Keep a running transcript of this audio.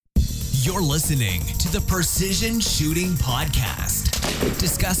You're listening to the Precision Shooting Podcast,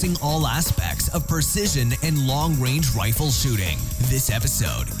 discussing all aspects of precision and long-range rifle shooting. This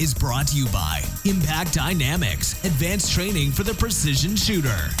episode is brought to you by Impact Dynamics, advanced training for the precision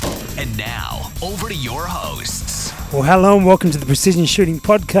shooter. And now, over to your hosts. Well, hello and welcome to the Precision Shooting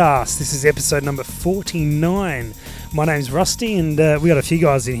Podcast. This is episode number 49. My name's Rusty, and we got a few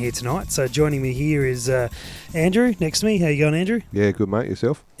guys in here tonight. So joining me here is Andrew next to me. How you going, Andrew? Yeah, good, mate.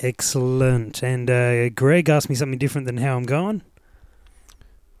 Yourself? Excellent. And Greg asked me something different than how I'm going.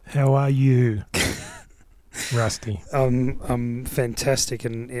 How are you, Rusty? I'm fantastic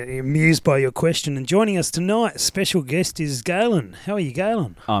and amused by your question. And joining us tonight, special guest is Galen. How are you,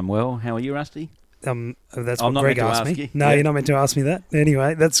 Galen? I'm well. How are you, Rusty? That's I'm what not Greg meant to asked ask me. you. No, Yeah. You're not meant to ask me that.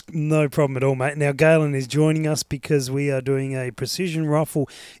 Anyway, that's no problem at all, mate. Now, Galen is joining us because we are doing a Precision Rifle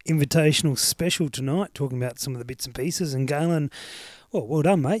Invitational special tonight, talking about some of the bits and pieces. And Galen, well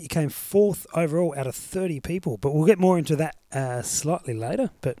done, mate. You came fourth overall out of 30 people. But we'll get more into that slightly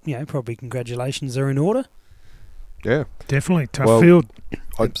later. But, probably congratulations are in order. Yeah. Definitely. Tough field.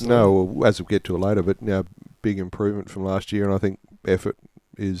 No, as we'll get to it later, but big improvement from last year, and I think effort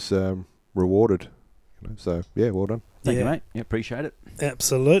is rewarded. So, well done. Thank you, mate. Yeah, appreciate it.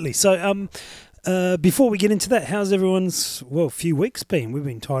 Absolutely. So, before we get into that, how's everyone's, few weeks been? We've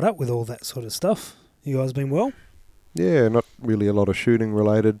been tied up with all that sort of stuff. You guys been well? Yeah, not really a lot of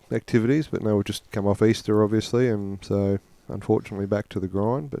shooting-related activities, but no, we've just come off Easter, obviously, and so, unfortunately, back to the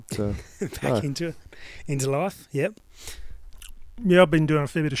grind. But back into life, yep. Yeah, I've been doing a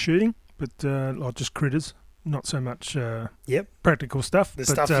fair bit of shooting, but just critters, not so much practical stuff. The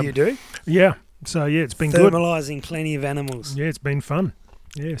stuff you do? Yeah. So, it's been good. Thermalising plenty of animals. Yeah, it's been fun.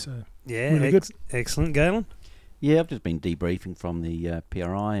 Yeah, so really good. Excellent. Galen? Yeah, I've just been debriefing from the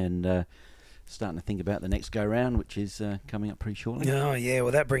PRI and starting to think about the next go-round, which is coming up pretty shortly. Oh, yeah.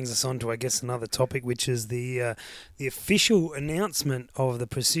 Well, that brings us on to, I guess, another topic, which is the official announcement of the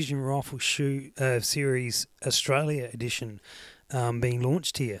Precision Rifle Series Australia edition being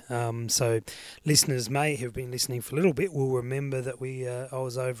launched here. So listeners may have been listening for a little bit will remember that I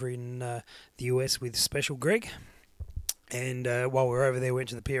was over in the US with Special Greg, and while we were over there, we went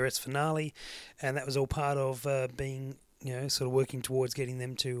to the PRS finale, and that was all part of being sort of working towards getting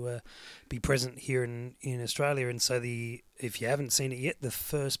them to be present here in Australia. And so if you haven't seen it yet, the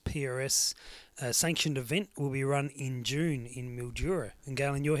first PRS sanctioned event will be run in June in Mildura. And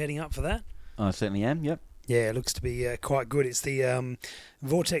Galen, you're heading up for that? I certainly am, yep. Yeah, it looks to be quite good. It's the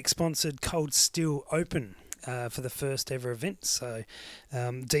Vortex-sponsored Cold Steel Open for the first ever event. So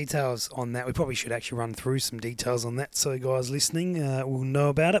details on that, we probably should actually run through some details on that so guys listening will know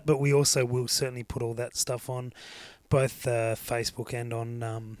about it. But we also will certainly put all that stuff on both Facebook and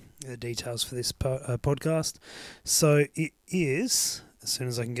on the details for this podcast. So it is, as soon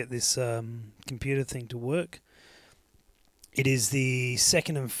as I can get this computer thing to work, it is the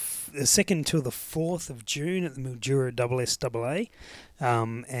second till the 4th of June at the Mildura SSAA,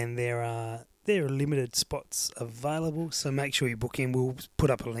 and there are limited spots available, so make sure you book in. We'll put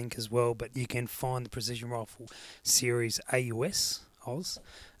up a link as well, but you can find the Precision Rifle Series AUS Oz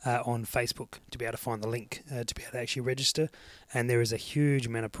on Facebook to be able to find the link to be able to actually register. And there is a huge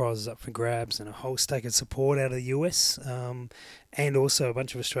amount of prizes up for grabs and a whole stack of support out of the US, and also a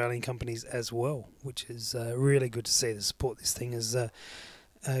bunch of Australian companies as well, which is really good to see the support this thing has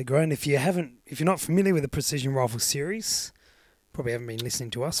grown. If you're not familiar with the Precision Rifle Series, probably haven't been listening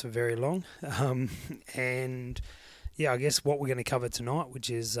to us for very long. And I guess what we're going to cover tonight,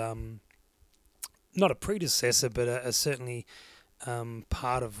 which is not a predecessor, but certainly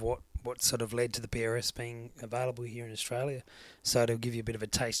part of what sort of led to the PRS being available here in Australia. So it'll give you a bit of a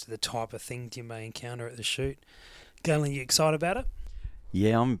taste of the type of things you may encounter at the shoot. Galen, you excited about it?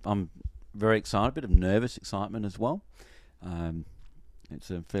 Yeah, I'm very excited. A bit of nervous excitement as well. It's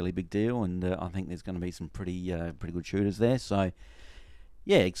a fairly big deal, and I think there's going to be some pretty good shooters there. So,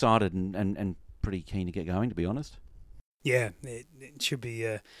 yeah, excited and pretty keen to get going, to be honest. Yeah, it should be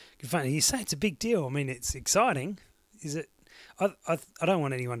good fun. You say it's a big deal. I mean, it's exciting. Is it? I don't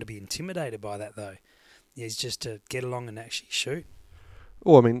want anyone to be intimidated by that, though. It's just to get along and actually shoot.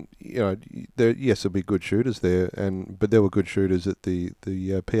 Well, I mean, there'll be good shooters there, but there were good shooters at the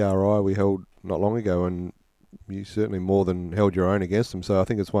PRI we held not long ago, and you certainly more than held your own against them. So I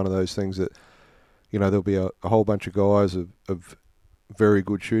think it's one of those things that, there'll be a whole bunch of guys of very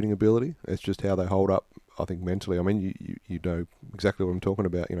good shooting ability. It's just how they hold up, I think, mentally. I mean, you know exactly what I'm talking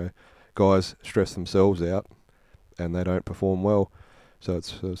about. Guys stress themselves out and they don't perform well. So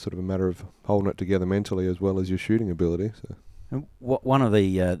it's sort of a matter of holding it together mentally as well as your shooting ability. So. And one of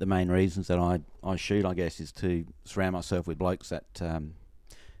the main reasons that I shoot, I guess, is to surround myself with blokes that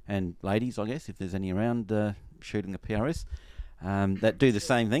and ladies, I guess, if there's any around shooting the PRS, that do the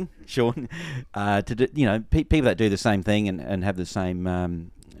same thing, Sean. People that do the same thing and have the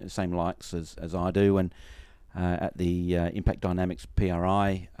same likes as I do. And at the Impact Dynamics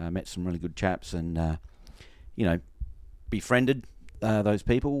PRI, met some really good chaps and befriended those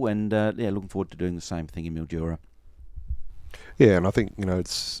people, and looking forward to doing the same thing in Mildura. Yeah, and I think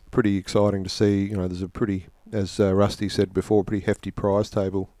it's pretty exciting to see. There's a pretty, as Rusty said before, pretty hefty prize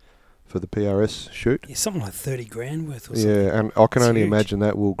table for the PRS shoot. Yeah, something like 30 grand worth or something. Yeah, and I can only huge. imagine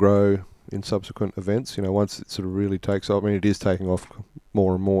that will grow in subsequent events. Once it sort of really takes off. I mean, it is taking off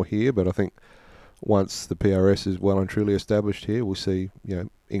more and more here, but I think once the PRS is well and truly established here, we'll see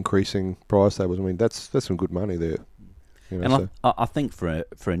increasing prize tables. I mean, that's some good money there. And I think for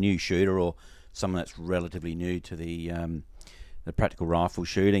a new shooter or someone that's relatively new to the practical rifle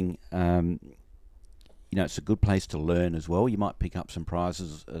shooting, it's a good place to learn as well. You might pick up some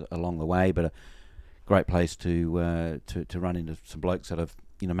prizes along the way, but a great place to run into some blokes that have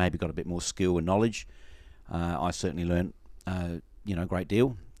maybe got a bit more skill and knowledge. I certainly learned a great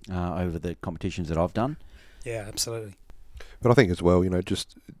deal over the competitions that I've done. Yeah, absolutely. But I think as well,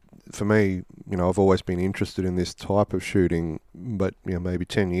 just for me, I've always been interested in this type of shooting, but maybe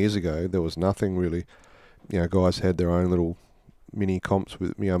 10 years ago there was nothing really. Guys had their own little mini comps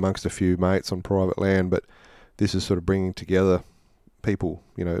with amongst a few mates on private land, but this is sort of bringing together people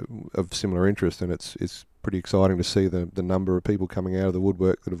of similar interest, and it's pretty exciting to see the number of people coming out of the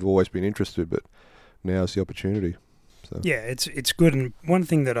woodwork that have always been interested, but now's the opportunity. So. Yeah, it's good. And one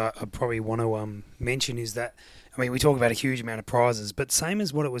thing that I probably want to mention is that, we talk about a huge amount of prizes, but same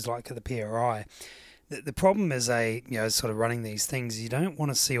as what it was like at the PRI, the problem as sort of running these things, you don't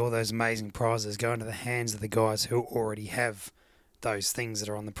want to see all those amazing prizes go into the hands of the guys who already have those things that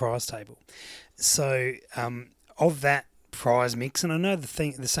are on the prize table. So of that prize mix, and I know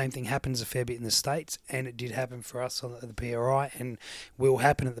the same thing happens a fair bit in the States, and it did happen for us at the PRI and will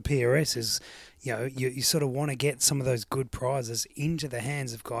happen at the PRS, is you sort of want to get some of those good prizes into the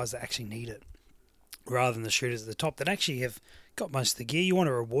hands of guys that actually need it, rather than the shooters at the top that actually have got most of the gear. You want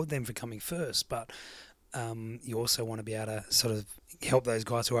to reward them for coming first, but you also want to be able to sort of help those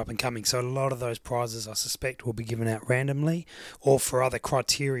guys who are up and coming. So a lot of those prizes, I suspect, will be given out randomly or for other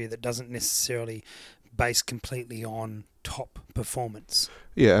criteria that doesn't necessarily base completely on top performance.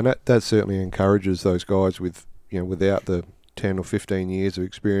 Yeah, and that certainly encourages those guys with without the 10 or 15 years of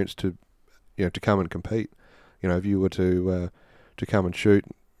experience to come and compete. If you were to come and shoot,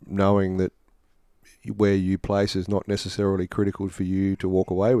 knowing that where you place is not necessarily critical for you to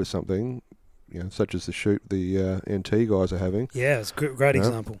walk away with something, such as the shoot the NT guys are having. Yeah, it's a great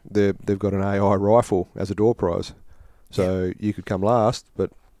example. They've got an AI rifle as a door prize, so you could come last,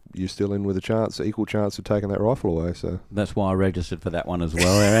 but you're still in with a equal chance of taking that rifle away. So that's why I registered for that one as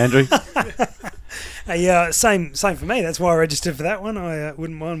well, Andrew. Yeah, same for me. That's why I registered for that one. I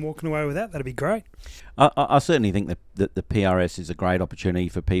wouldn't mind walking away with that. That'd be great. I certainly think that the PRS is a great opportunity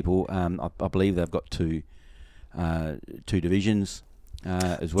for people. I believe they've got two divisions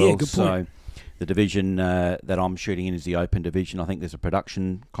as well. Yeah, good point. So the division that I'm shooting in is the open division. I think there's a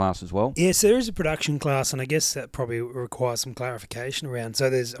production class as well. Yes, there is a production class, and I guess that probably requires some clarification around. So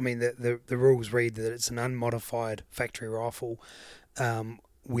there's, the rules read that it's an unmodified factory rifle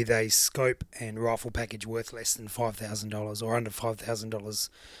with a scope and rifle package worth less than $5,000 or under $5,000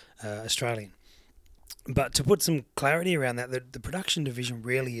 Australian. But to put some clarity around that, the production division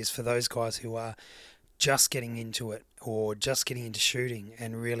really is for those guys who are just getting into it or just getting into shooting,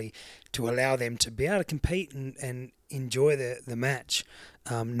 and really to allow them to be able to compete and enjoy the match,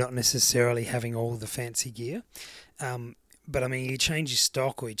 not necessarily having all the fancy gear. But you change your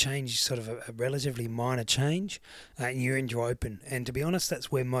stock, or you change sort of a relatively minor change, and you're into open. And to be honest, that's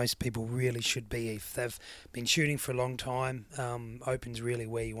where most people really should be. If they've been shooting for a long time, open's really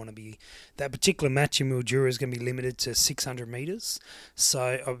where you want to be. That particular match in Mildura is going to be limited to 600 metres.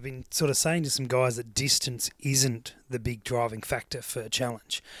 So I've been sort of saying to some guys that distance isn't the big driving factor for a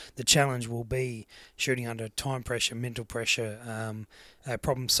challenge. The challenge will be shooting under time pressure, mental pressure,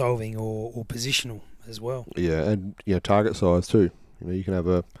 problem solving, or positional as well. Yeah, and target size too. You can have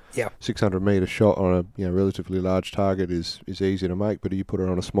a 600 metre shot on a relatively large target is easy to make, but if you put it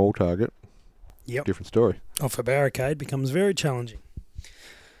on a small target, different story. Off a barricade becomes very challenging.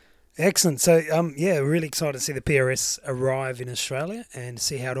 Excellent. So really excited to see the PRS arrive in Australia and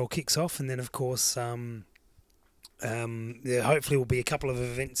see how it all kicks off, and then of course there hopefully will be a couple of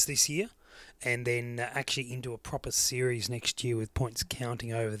events this year, and then actually into a proper series next year with points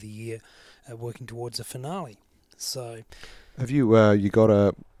counting over the year, working towards a finale. So, have you got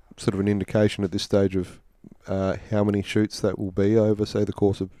a sort of an indication at this stage of how many shoots that will be over, say, the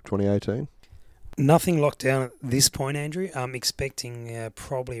course of 2018? Nothing locked down at this point, Andrew. I'm expecting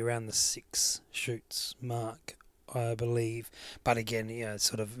probably around the 6 shoots mark, I believe. But again, it's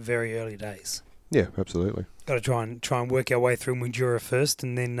sort of very early days. Yeah, absolutely. Got to try and work our way through Mildura first,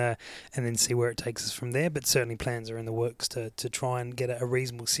 and then see where it takes us from there. But certainly plans are in the works to try and get a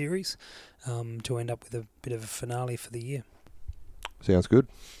reasonable series to end up with a bit of a finale for the year. Sounds good.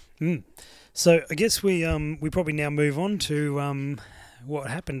 So I guess we probably now move on to what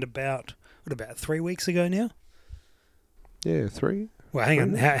happened about 3 weeks ago now. Yeah, 3. Well, hang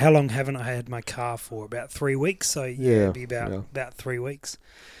on. How long haven't I had my car for? About 3 weeks. So it'd be about 3 weeks.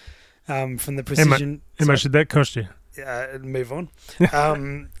 From the Precision. How much did that cost you? Move on.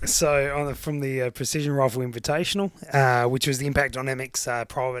 So from the Precision Rifle Invitational, which was the Impact on MX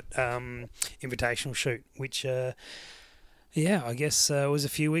private invitational shoot, which I guess was a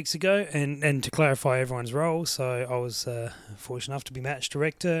few weeks ago. And to clarify everyone's role, so I was fortunate enough to be match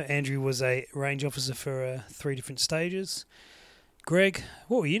director. Andrew was a range officer for 3 different stages. Greg,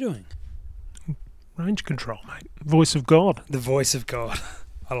 what were you doing? Range control, mate. Voice of God. The voice of God.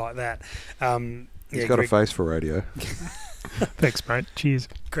 I like that. He's got a face for radio. Thanks, mate. Cheers.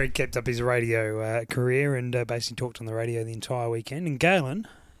 Greg kept up his radio career and basically talked on the radio the entire weekend. And Galen,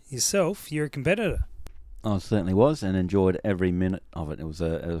 yourself, you're a competitor. I certainly was, and enjoyed every minute of it. It was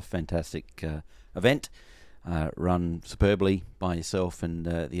a fantastic event, run superbly by yourself and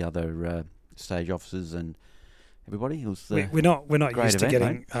the other stage officers and everybody. It was we're not used to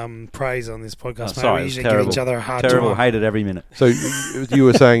event, getting praise on this podcast. Oh, sorry, we usually give each other a hard terrible. time. Hated every minute. So you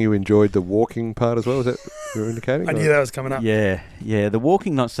were saying you enjoyed the walking part as well? Is that what you were indicating? I knew that was coming up. Yeah. The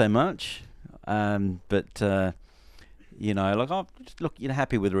walking not so much, but I'm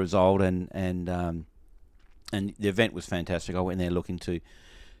happy with the result and the event was fantastic. I went there looking to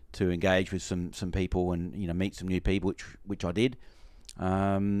engage with some people and meet some new people, which I did. I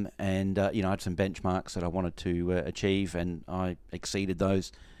had some benchmarks that I wanted to achieve, and I exceeded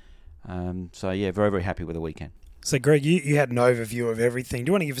those. Very, very happy with the weekend. So, Greg, you had an overview of everything. Do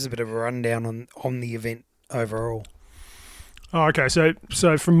you want to give us a bit of a rundown on the event overall? Oh, okay. So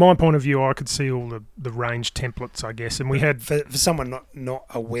from my point of view, I could see all the range templates, I guess, and we had for someone not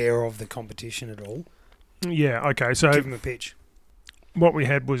aware of the competition at all. Yeah. Okay. So give them a pitch. What we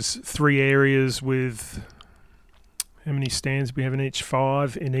had was 3 areas with. How many stands we have in each?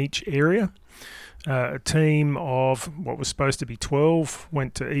 5 in each area. A team of what was supposed to be 12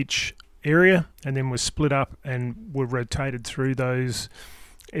 went to each area and then was split up and were rotated through those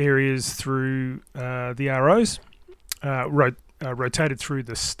areas through the ROs, rotated through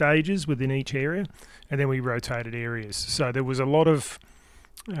the stages within each area, and then we rotated areas. So there was a lot of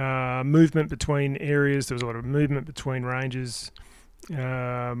movement between areas. There was a lot of movement between ranges.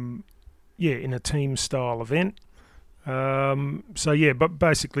 In a team-style event. But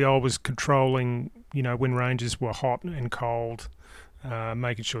basically I was controlling, when ranges were hot and cold,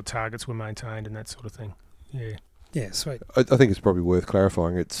 making sure targets were maintained and that sort of thing. Yeah. Yeah, sweet. I think it's probably worth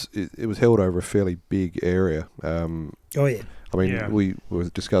clarifying. It was held over a fairly big area. We were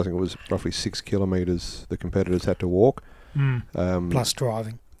discussing it was roughly 6 kilometres the competitors had to walk. Plus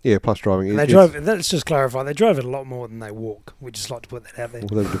driving. Yeah, plus driving. And they drove. Let's just clarify. They drove it a lot more than they walk. We just like to put that out there.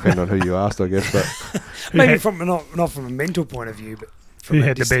 Well, that would depend on who you asked, I guess. But maybe not from a mental point of view, but from who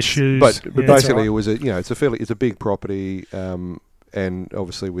had the best shoes. But basically, it was it's a big property, and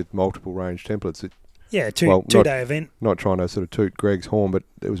obviously with multiple range templates. Two-day event. Not trying to sort of toot Greg's horn, but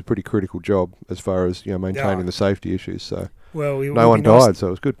it was a pretty critical job as far as maintaining the safety issues. So no one died, so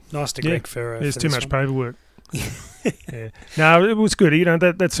it was good. Nice to Greg for. There's too much paperwork. Yeah. No, it was good.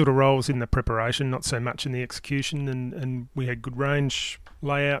 That sort of rolls in the preparation, not so much in the execution. And we had good range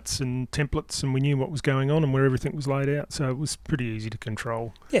layouts and templates, and we knew what was going on and where everything was laid out. So it was pretty easy to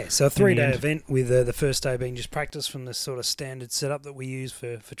control. Yeah, so a 3-day event with the first day being just practice from the sort of standard setup that we use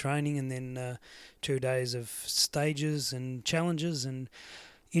for training, and then 2 days of stages and challenges and.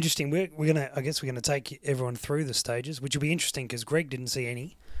 Interesting. We're gonna take everyone through the stages, which will be interesting because Greg didn't see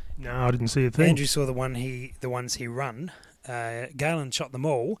any. No, I didn't see a thing. Andrew saw the ones he run. Galen shot them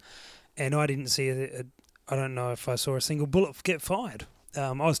all, and I didn't see I don't know if I saw a single bullet get fired.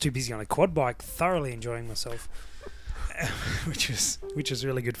 I was too busy on a quad bike, thoroughly enjoying myself, which was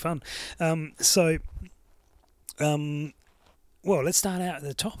really good fun. Well, let's start out at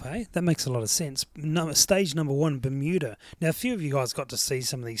the top, eh? That makes a lot of sense. Stage number 1, Bermuda. Now, a few of you guys got to see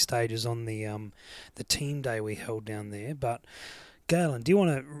some of these stages on the team day we held down there. But, Galen, do you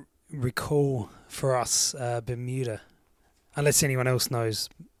want to recall for us Bermuda? Unless anyone else knows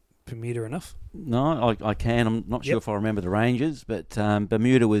Bermuda enough. No, I can. I'm not sure if I remember the ranges, but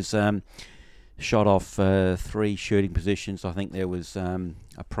Bermuda was shot off 3 shooting positions. I think there was a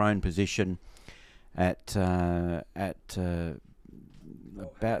prone position at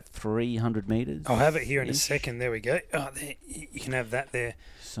about 300 metres. I'll have it here in a second. There we go. Oh, there, you can have that there.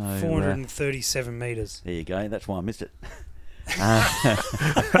 So 437 metres. there you go. That's why I missed it.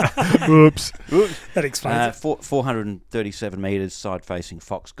 Oops. That explains it. 437 metres side-facing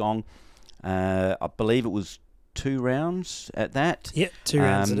Fox Gong. I believe it was 2 rounds at that. Yep, 2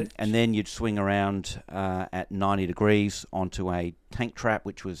 rounds at it. And then you'd swing around at 90 degrees onto a tank trap,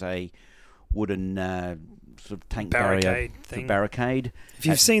 which was a wooden sort of tank barricade. If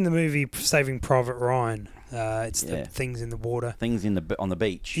you've seen the movie Saving Private Ryan, it's the things in the water. Things on the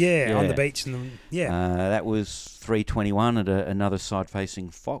beach. Yeah, on the beach. That was 321 at another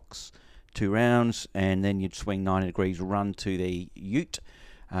side-facing Fox, 2 rounds, and then you'd swing 90 degrees, run to the ute,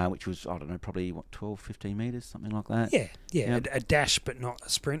 which was, I don't know, probably, 12, 15 metres, something like that. Yeah. Yep. A dash, but not a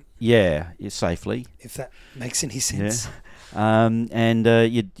sprint. Yeah, safely. If that makes any sense. Yeah. And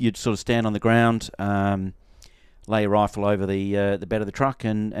you'd sort of stand on the ground, lay your rifle over the bed of the truck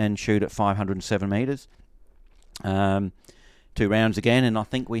and shoot at 507 metres. 2 rounds again, and I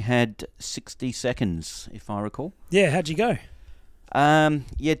think we had 60 seconds, if I recall. Yeah, how'd you go?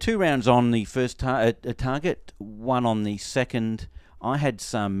 2 rounds on the first target, 1 on the second. I had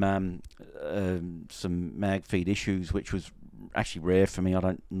some mag feed issues, which was actually rare for me. I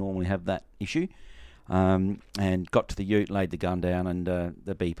don't normally have that issue. And got to the ute, laid the gun down, and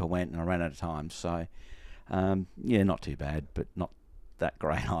the beeper went, and I ran out of time. So, not too bad, but not that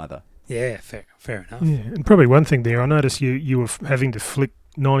great either. Yeah, fair enough. Yeah, and probably one thing there, I noticed you were having to flick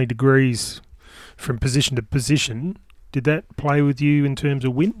 90 degrees from position to position. Did that play with you in terms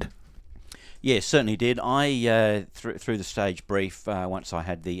of wind? Yeah, certainly did. I through the stage brief, once I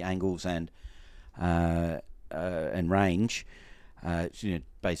had the angles and range,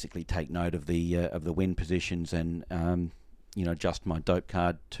 basically take note of the wind positions and adjust my dope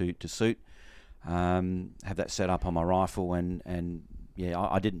card to suit. Have that set up on my rifle and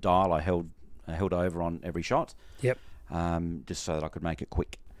I didn't dial. I held over on every shot. Yep. Just so that I could make it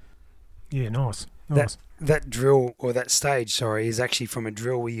quick. Yeah, nice. That drill, or that stage, sorry, is actually from a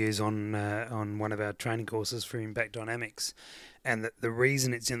drill we use on one of our training courses for Impact Dynamics. And the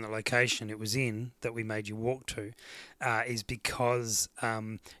reason it's in the location it was in, that we made you walk to, is because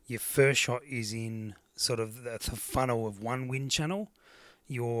your first shot is in sort of the funnel of one wind channel.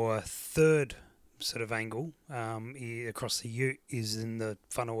 Your third sort of angle across the ute is in the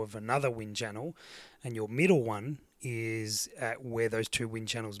funnel of another wind channel, and your middle one is at where those 2 wind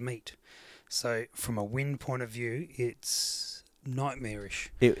channels meet. So from a wind point of view, it's nightmarish.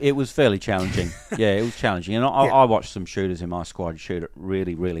 It was fairly challenging. Yeah, it was challenging. And I watched some shooters in my squad shoot it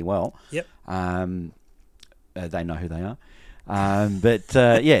really, really well. Yep. They know who they are.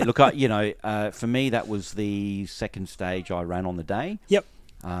 Look, for me, that was the second stage I ran on the day. Yep.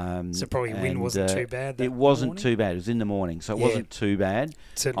 So probably wind wasn't too bad. It wasn't too bad. It was in the morning, so it wasn't too bad.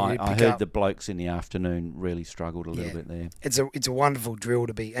 I heard the blokes in the afternoon really struggled a little bit there. It's a wonderful drill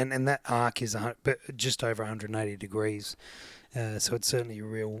to be, and that arc is just over 180 degrees, so it's certainly a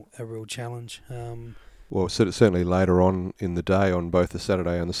real challenge. Well, certainly later on in the day, on both the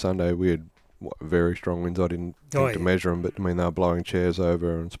Saturday and the Sunday, we had very strong winds. I didn't think to measure them, but I mean they were blowing chairs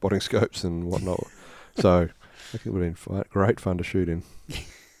over and spotting scopes and whatnot. So I think it would have been great fun to shoot in.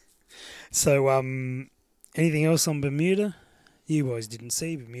 So, anything else on Bermuda? You guys didn't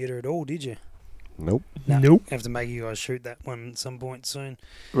see Bermuda at all, did you? Nope. No. Nope. Have to make you guys shoot that one at some point soon.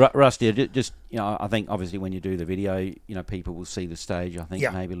 Rusty, just I think obviously when you do the video, people will see the stage. I think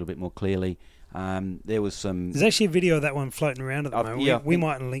maybe a little bit more clearly. There was some. There's actually a video of that one floating around at the moment. Yeah, we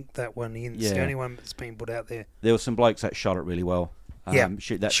might link that one in. It's the only one that's been put out there. There were some blokes that shot it really well.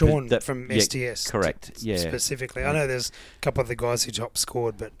 Sean from STS. Correct. Specifically, I know there's a couple of the guys who top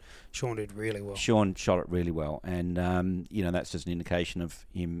scored, but Sean did really well. Sean shot it really well, and that's just an indication of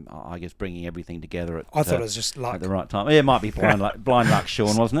him, I guess, bringing everything together. I thought it was just luck at the right time. Yeah, it might be blind luck,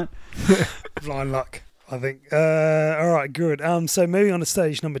 Sean, wasn't it? Blind luck, I think. All right, good. So moving on to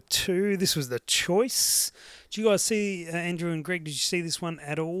stage number 2, this was the choice. Did you guys see Andrew and Greg? Did you see this one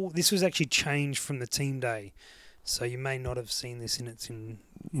at all? This was actually changed from the team day. So you may not have seen this in its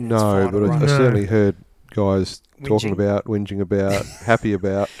No, but I certainly heard guys whinging about, happy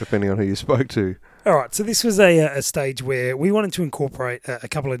about, depending on who you spoke to. All right, so this was a stage where we wanted to incorporate a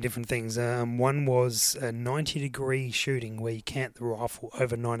couple of different things. One was a 90-degree shooting where you cant the rifle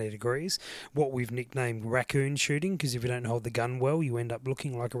over 90 degrees, what we've nicknamed raccoon shooting, because if you don't hold the gun well, you end up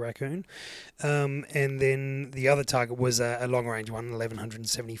looking like a raccoon. And then the other target was a long-range one,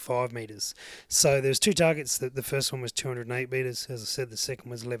 1,175 metres. So there's two targets. The first one was 208 metres. As I said, the second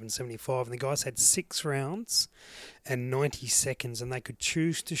was 1,175. And the guys had 6 rounds and 90 seconds, and they could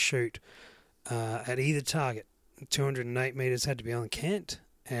choose to shoot at either target. 208 metres had to be on the cant,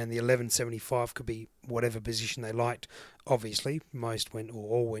 and the 1175 could be whatever position they liked. Obviously, most went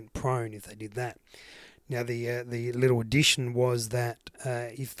or all went prone if they did that. Now, the little addition was that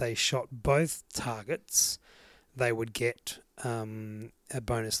if they shot both targets, they would get a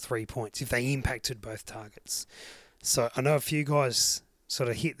bonus 3 points if they impacted both targets. So I know a few guys sort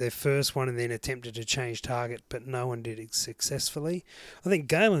of hit their first one and then attempted to change target, but no one did it successfully. I think,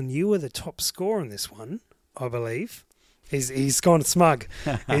 Galen, you were the top scorer in this one, I believe. He's gone smug.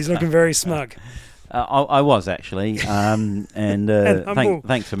 He's looking very smug. I was actually, and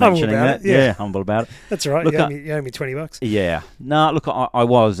thanks for mentioning that. Yeah, humble about it. That's all right. Look, you owe me $20. Yeah. No, look, I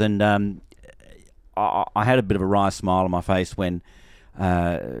was, and I had a bit of a wry smile on my face when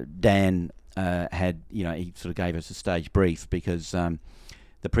Dan had, he sort of gave us a stage brief, because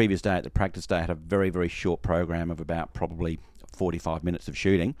the previous day at the practice day I had a very, very short program of about probably 45 minutes of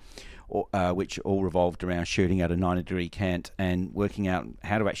shooting, which all revolved around shooting at a 90-degree cant and working out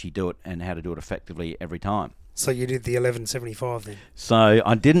how to actually do it and how to do it effectively every time. So you did the 1175 then? So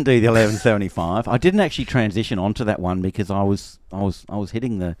I didn't do the 1175. I didn't actually transition onto that one because I was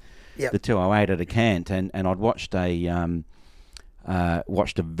hitting the 208 at a cant, and I'd watched a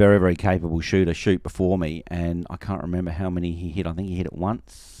very, very capable shooter shoot before me, and I can't remember how many he hit. I think he hit it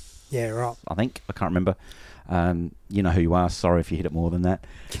once. Yeah, right. I can't remember. You know who you are. Sorry if you hit it more than that.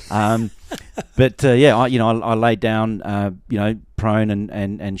 But I laid down, prone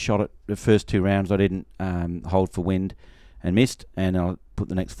and shot it. The first 2 rounds I didn't hold for wind and missed, and I put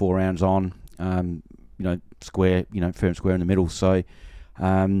the next 4 rounds on, square, fair and square in the middle. So.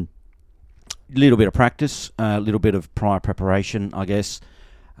 Little bit of practice, a little bit of prior preparation, I guess,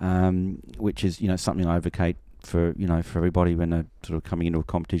 which is something I advocate for everybody when they're sort of coming into a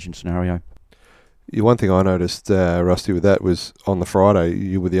competition scenario. Yeah, one thing I noticed, Rusty, with that was on the Friday,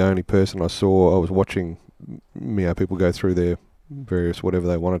 you were the only person I saw. I was watching, people go through their various whatever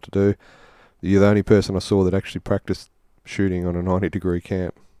they wanted to do. You're the only person I saw that actually practiced shooting on a 90-degree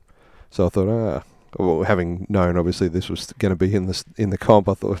cant. So I thought, well, having known obviously this was going to be in the comp,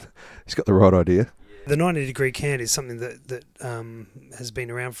 I thought he's got the right idea. The 90-degree cant is something that has been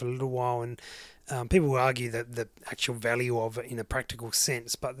around for a little while, and people will argue that the actual value of it in a practical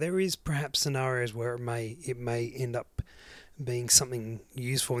sense, but there is perhaps scenarios where it may end up being something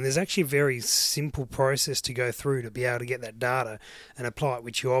useful. And there's actually a very simple process to go through to be able to get that data and apply it,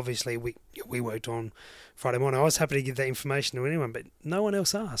 which we worked on Friday morning. I was happy to give that information to anyone, but no one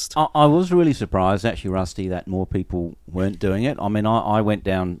else asked. I was really surprised, actually, Rusty, that more people weren't doing it. I mean, I went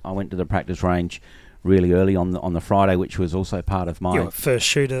to the practice range really early on the Friday, which was also part of my first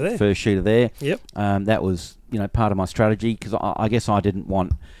shooter there. Yep. That was part of my strategy, because I guess I didn't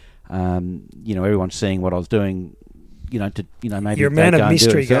want everyone seeing what I was doing. Maybe you're a man of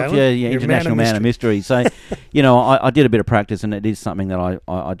mystery, Galen. Yeah, international man of mystery. So, I did a bit of practice, and it is something that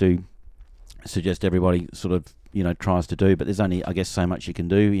I do suggest everybody sort of tries to do. But there's only, I guess, so much you can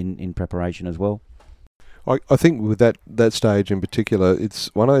do in preparation as well. I think with that stage in particular,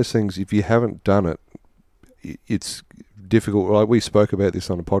 it's one of those things. If you haven't done it, it's difficult. Like we spoke about this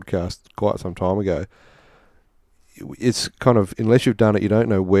on a podcast quite some time ago. It's kind of, unless you've done it, you don't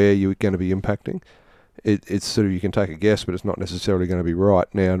know where you're going to be impacting. It's sort of, you can take a guess, but it's not necessarily going to be right.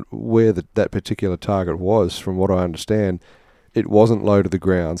 Now, where that particular target was, from what I understand, it wasn't low to the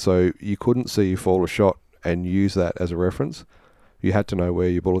ground, so you couldn't see you fall a shot and use that as a reference. You had to know where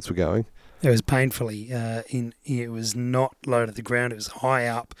your bullets were going. It was painfully it was not low to the ground. It was high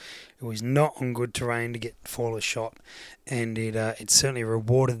up. It was not on good terrain to fall a shot, and it certainly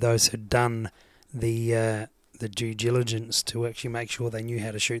rewarded those who'd done the due diligence to actually make sure they knew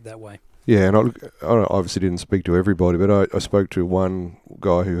how to shoot that way. Yeah, and I obviously didn't speak to everybody, but I spoke to one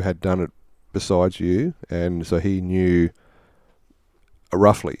guy who had done it besides you, and so he knew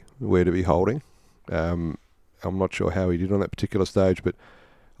roughly where to be holding. I'm not sure how he did on that particular stage, but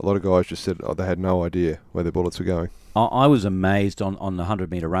a lot of guys just said they had no idea where their bullets were going. I was amazed on the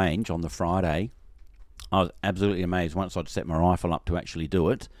 100-metre range on the Friday. I was absolutely amazed once I'd set my rifle up to actually do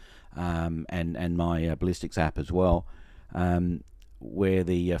it, and my ballistics app as well, where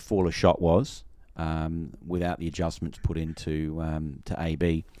the fall of shot was. without the adjustments put into to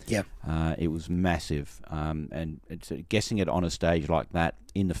AB. Yep. It was massive, and it's, guessing it on a stage like that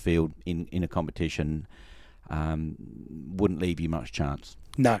in the field in a competition wouldn't leave you much chance.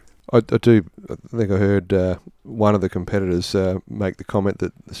 No. I think I heard one of the competitors make the comment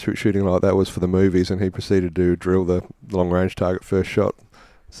that shooting like that was for the movies, and he proceeded to drill the long-range target first shot.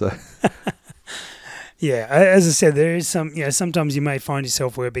 So, yeah, as I said, there is some. Sometimes you may find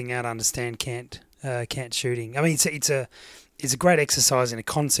yourself where being able to understand can't shooting. I mean, it's a great exercise in a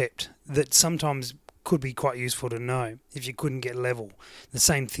concept that sometimes could be quite useful to know if you couldn't get level. The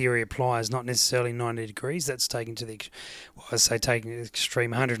same theory applies, not necessarily 90 degrees. That's taken to the, taking to the extreme.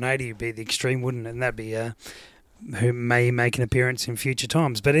 180 would be the extreme, wouldn't it? And that'd be who may make an appearance in future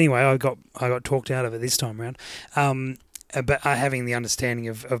times. But anyway, I got talked out of it this time around. But having the understanding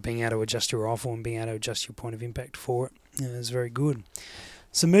of being able to adjust your rifle and being able to adjust your point of impact for it is very good.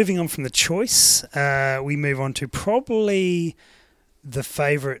 So moving on from the choice, we move on to probably the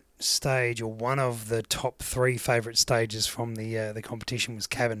favourite stage, or one of the top 3 favourite stages from the competition, was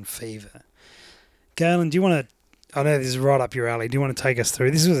Cabin Fever. Galen, do you want to, I know this is right up your alley, do you want to take us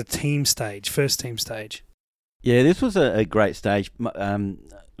through? This was a team stage, first team stage. Yeah, this was a great stage. Look,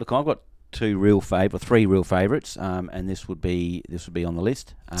 I've got 3 real favourites, and this would be on the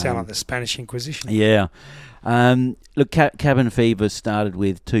list. Sound like the Spanish Inquisition. Yeah. Look, Cabin Fever started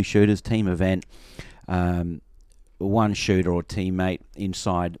with 2 shooters, team event. One shooter or teammate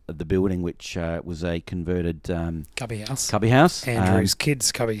inside of the building, which was a converted Cubby House. Andrew's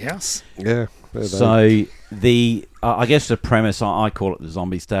kids' Cubby House. Yeah. So I guess the premise, I call it the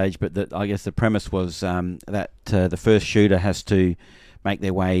zombie stage, but I guess the premise was that the first shooter has to make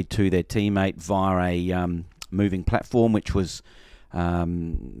their way to their teammate via a moving platform, which was a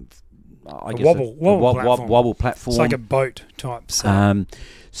wobble platform. It's like a boat type.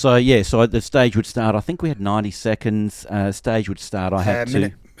 So the stage would start. I think we had 90 seconds. Stage would start. I had 2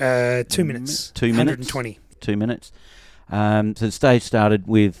 minutes. 2 minutes. 120. 2 minutes. So the stage started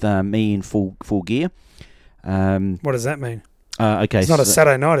with me in full gear. What does that mean? Okay, it's not a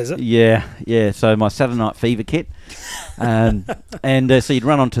Saturday night, is it? Yeah. So my Saturday Night Fever kit, and so you'd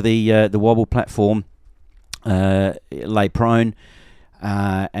run onto the wobble platform, lay prone.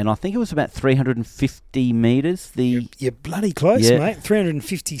 And I think it was about 350 metres. You're bloody close, mate.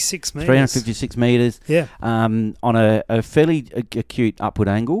 356 metres. 356 metres. Yeah. On a fairly acute upward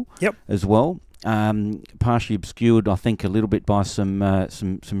angle. Yep. As well. Partially obscured, I think, a little bit by some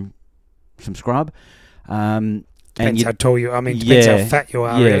scrub. Depends how tall you are. I mean, depends how fat you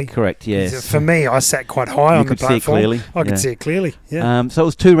are, really. Yeah, correct, yes. For me, I sat quite high on the platform. You could see it clearly. I could see it clearly, yeah. So it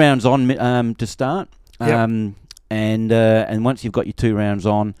was 2 rounds on to start. Yep. And once you've got your 2 rounds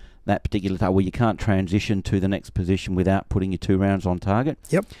on that particular target, well, you can't transition to the next position without putting your 2 rounds on target.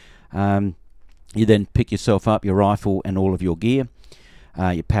 Yep. You then pick yourself up, your rifle and all of your gear,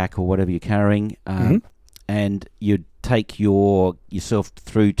 your pack or whatever you're carrying, and you take yourself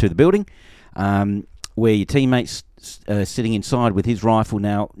through to the building, where your teammate's sitting inside with his rifle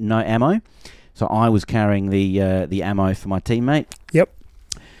now, no ammo. So I was carrying the ammo for my teammate. Yep.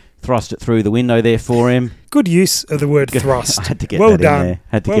 Thrust it through the window there for him. Good use of the word thrust. I had to get well that done. in there.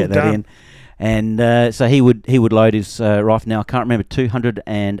 Had to well get that done. in. And so he would load his rifle. Now I can't remember,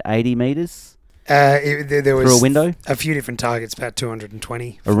 280 metres. There was through a window. A few different targets, about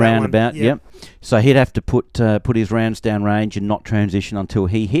 220. Around about, yep. So he'd have to put his rounds down range and not transition until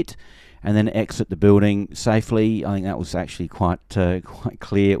he hit, and then exit the building safely. I think that was actually quite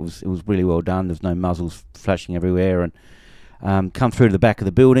clear. It was really well done. There's no muzzles flashing everywhere, and come through to the back of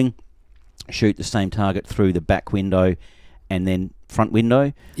the building, shoot the same target through the back window, and then front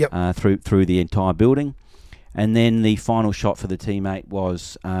window. Yep. Through the entire building, and then the final shot for the teammate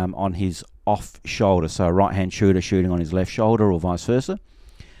was on his off shoulder. So a right hand shooter shooting on his left shoulder, or vice versa,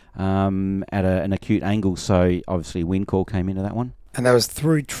 at an acute angle. So obviously wind call came into that one. And that was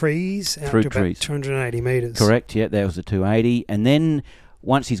through trees out to about 280 metres. Correct, yeah, that was a 280. And then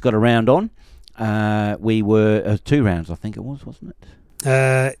once he's got a round on, we were 2 rounds, I think it was, wasn't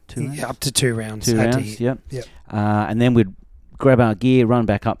it? 2 rounds? Yeah, up to 2 rounds. 2 rounds, yep. Yep. And then we'd grab our gear, run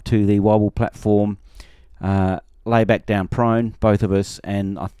back up to the wobble platform, lay back down prone, both of us,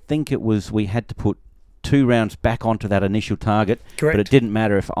 and I think it was we had to put 2 rounds back onto that initial target. Correct. But it didn't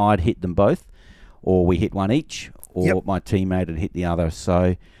matter if I'd hit them both, or we hit one each, or my teammate had hit the other,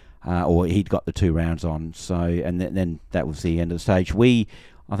 so or he'd got the 2 rounds on. So, and then that was the end of the stage.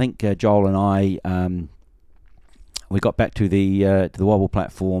 I think Joel and I, we got back to the wobble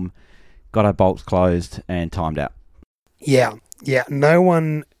platform, got our bolts closed, and timed out. Yeah. No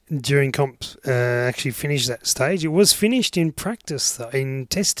one during comp actually finished that stage. It was finished in practice, though, in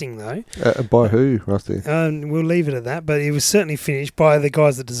testing, though. By who, Rusty? We'll leave it at that, but it was certainly finished by the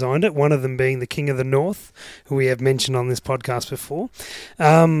guys that designed it, one of them being the King of the North, who we have mentioned on this podcast before.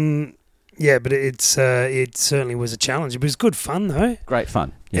 Yeah, but it certainly was a challenge. It was good fun, though. Great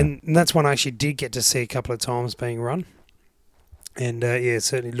fun. Yeah. And that's one I actually did get to see a couple of times being run. And, it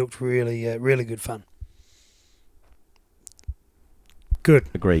certainly looked really, really good fun. Good.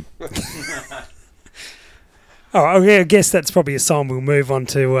 Agreed. All right, okay, I guess that's probably a sign we'll move on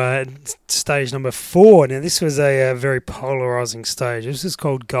to stage number 4. Now, this was a very polarising stage. This is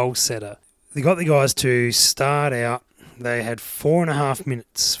called Goal Setter. They got the guys to start out. They had 4.5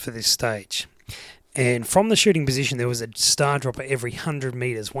 minutes for this stage. And from the shooting position, there was a star dropper every 100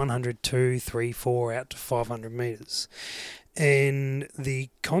 metres, 100, 2, 3, 4, out to 500 metres. And the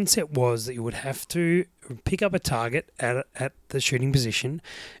concept was that you would have to pick up a target at the shooting position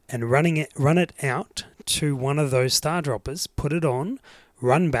and run it out to one of those star droppers, put it on,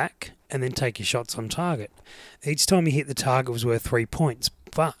 run back, and then take your shots on target. Each time you hit the target was worth 3 points.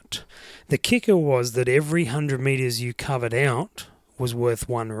 But the kicker was that every 100 metres you covered out was worth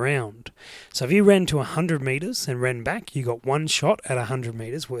 1 round. So if you ran to 100 metres and ran back, you got 1 shot at 100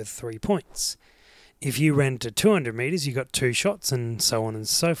 metres worth 3 points. If you ran to 200 metres, you got 2 shots, and so on and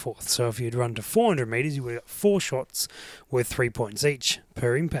so forth. So if you'd run to 400 metres, you would have got 4 shots worth 3 points each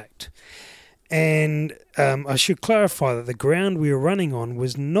per impact. And I should clarify that the ground we were running on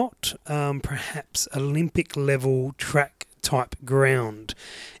was not perhaps Olympic-level track type ground.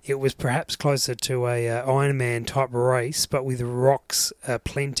 It was perhaps closer to a Ironman type race, but with rocks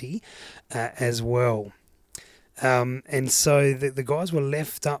plenty as well. And so the guys were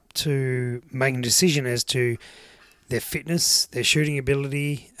left up to making a decision as to their fitness, their shooting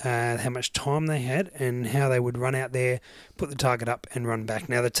ability, how much time they had, and how they would run out there, put the target up and run back.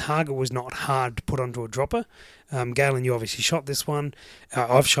 Now, the target was not hard to put onto a dropper. Galen, you obviously shot this one.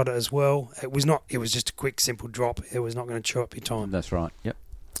 I've shot it as well. It was just a quick, simple drop. It was not going to chew up your time. That's right, yep.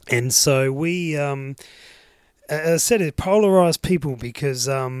 And so we, as I said, it polarised people because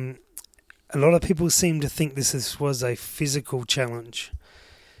a lot of people seem to think this was a physical challenge,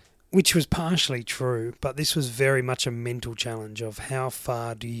 which was partially true, but this was very much a mental challenge of how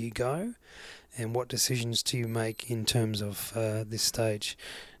far do you go and what decisions do you make in terms of this stage.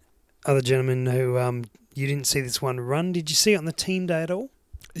 Other gentlemen who you didn't see this one run, did you see it on the team day at all?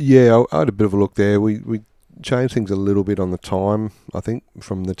 Yeah, I had a bit of a look there. We changed things a little bit on the time, I think,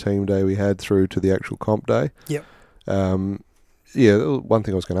 from the team day we had through to the actual comp day. Yep. Yeah, one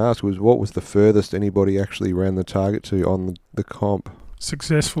thing I was going to ask was what was the furthest anybody actually ran the target to on the comp?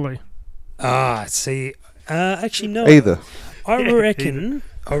 Successfully. See, actually no. Either. I reckon.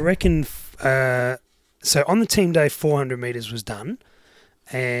 So on the team day, 400 metres was done,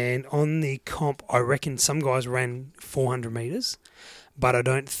 and on the comp, I reckon some guys ran 400 metres, but I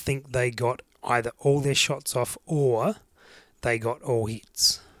don't think they got either all their shots off or they got all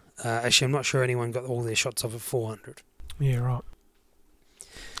hits. Actually, I'm not sure anyone got all their shots off at 400. Yeah, right.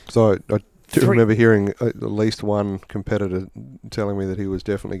 So I do remember hearing at least one competitor telling me that he was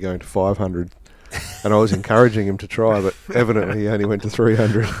definitely going to 500, and I was encouraging him to try, but evidently he only went to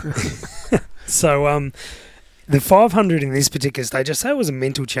 300. So the 500 in this particular stage, I say it was a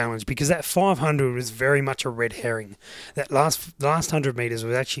mental challenge because that 500 was very much a red herring. That last 100 metres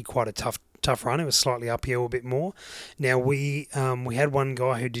was actually quite a tough run. It was slightly uphill a bit more. Now we had one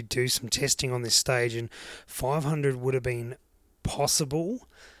guy who did do some testing on this stage, and 500 would have been possible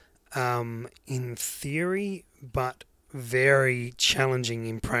in theory, but very challenging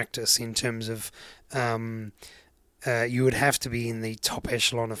in practice in terms of you would have to be in the top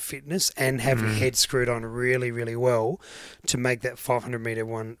echelon of fitness and have your head screwed on really, really well to make that 500 metre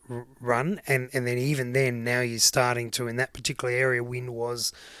one run. And then even then, now you're starting to, in that particular area, wind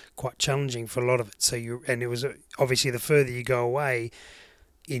was quite challenging for a lot of it. So it was obviously the further you go away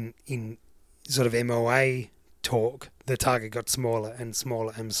in sort of MOA talk, the target got smaller and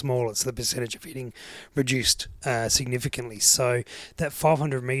smaller and smaller, so the percentage of hitting reduced significantly. So that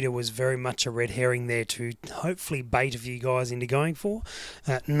 500 metre was very much a red herring there to hopefully bait a few guys into going for.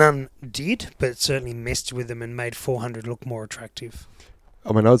 None did, but it certainly messed with them and made 400 look more attractive.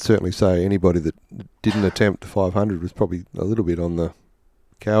 I mean, I'd certainly say anybody that didn't attempt 500 was probably a little bit on the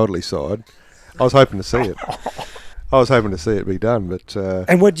cowardly side. I was hoping to see it. I was hoping to see it be done, but...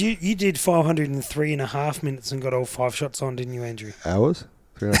 and what you did 503.5 minutes and got all 5 shots on, didn't you, Andrew? Hours?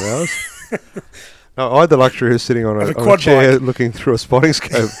 3.5 hours? No, I had the luxury of sitting on a chair looking through a spotting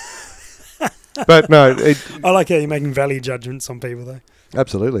scope. But no... I like how you're making value judgments on people, though.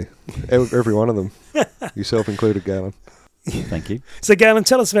 Absolutely. Every one of them. Yourself included, Galen. Thank you. So, Galen,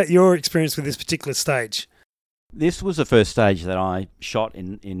 tell us about your experience with this particular stage. This was the first stage that I shot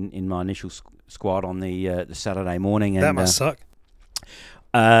in my initial squad on the Saturday morning. And, that must suck.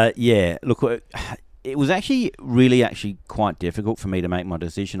 Yeah, look, it was actually quite difficult for me to make my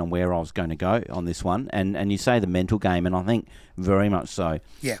decision on where I was going to go on this one. And you say the mental game, and I think very much so.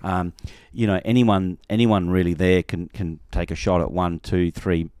 Yeah. Anyone really there can take a shot at 1, 2,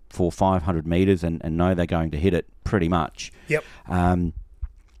 3, 4, 500 metres and know they're going to hit it pretty much. Yep.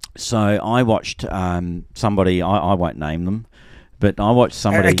 So I watched somebody, I won't name them, but I watched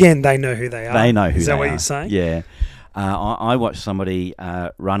somebody... Again, they know who they are. They know who they are. Is that what you're saying? Yeah. I watched somebody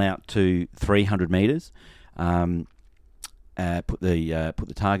run out to 300 metres, put the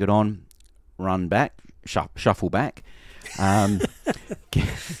target on, run back, shuffle back,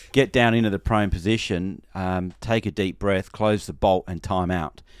 get down into the prone position, take a deep breath, close the bolt and time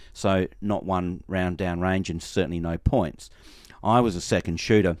out. So not one round down range and certainly no points. I was a second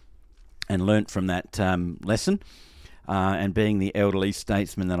shooter and learnt from that lesson. And being the elderly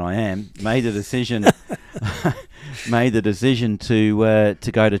statesman that I am, made the decision to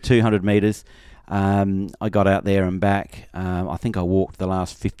go to 200 metres. I got out there and back. I think I walked the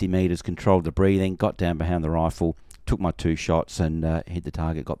last 50 metres, controlled the breathing, got down behind the rifle, took my 2 shots and hit the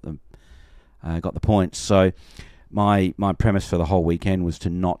target, got the points. So my premise for the whole weekend was to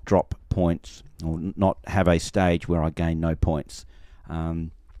not drop points or not have a stage where I gained no points,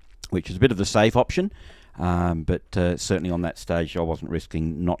 which is a bit of the safe option. But certainly on that stage, I wasn't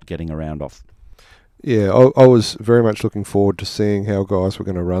risking not getting a round off. Yeah, I was very much looking forward to seeing how guys were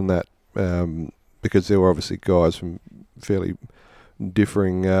going to run that, because there were obviously guys from fairly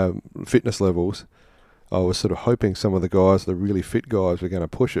differing fitness levels. I was sort of hoping some of the guys, the really fit guys, were going to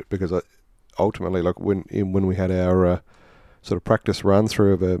push it, because ultimately, like when we had our sort of practice run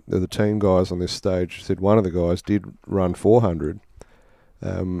through of the team guys on this stage, said one of the guys did run 400,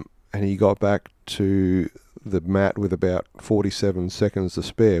 and he got back to the mat with about 47 seconds to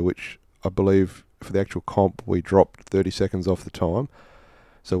spare, which I believe for the actual comp we dropped 30 seconds off the time,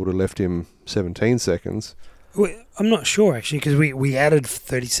 so it would have left him 17 seconds. I'm not sure actually, because we added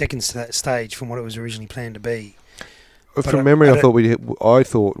 30 seconds to that stage from what it was originally planned to be. From memory, I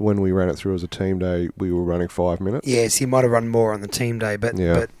thought when we ran it through as a team day, we were running 5 minutes. Yes, he might have run more on the team day, but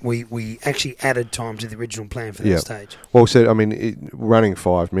we actually added time to the original plan for that stage. Well, running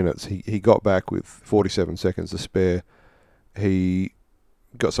 5 minutes, he got back with 47 seconds to spare. He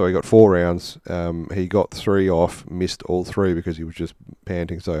got 4 rounds. He got 3 off, missed all 3 because he was just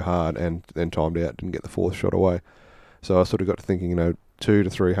panting so hard, and then timed out, didn't get the 4th shot away. So I sort of got to thinking, 2 to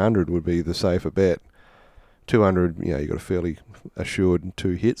 300 would be the safer bet. 200, you got a fairly assured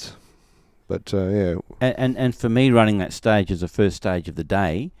 2 hits. But, yeah. And for me, running that stage as a first stage of the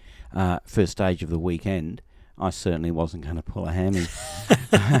day, first stage of the weekend, I certainly wasn't going to pull a hammy.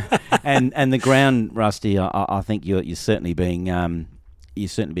 and the ground, Rusty, I think you're certainly being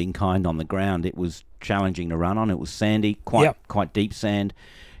kind on the ground. It was challenging to run on. It was sandy, quite deep sand,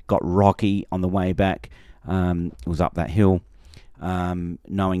 got rocky on the way back. It was up that hill.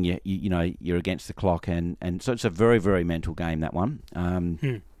 Knowing you're against the clock, and so it's a very, very mental game, that one.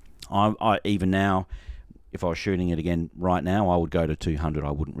 I even now, if I was shooting it again right now, I would go to 200.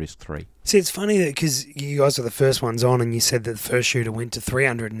 I wouldn't risk 3. See, it's funny that because you guys were the first ones on, and you said that the first shooter went to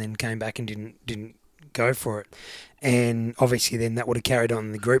 300 and then came back and didn't go for it. And obviously then that would have carried on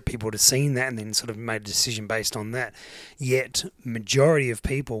in the group. People would have seen that and then sort of made a decision based on that. Yet, majority of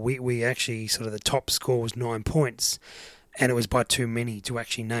people, we actually sort of the top score was 9 points. And it was by too many to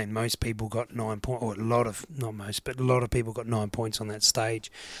actually name. Most people got 9 points, or a lot of people got 9 points on that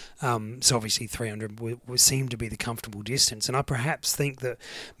stage. So obviously 300 seemed to be the comfortable distance. And I perhaps think that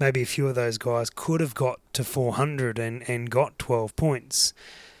maybe a few of those guys could have got to 400 and got 12 points,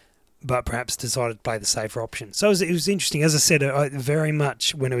 but perhaps decided to play the safer option. So it was interesting. As I said, very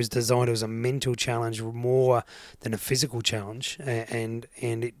much when it was designed, it was a mental challenge more than a physical challenge, and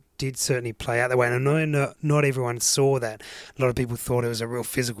it did certainly play out that way. And I know not everyone saw that. A lot of people thought it was a real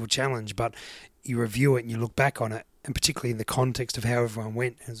physical challenge, but you review it and you look back on it, and particularly in the context of how everyone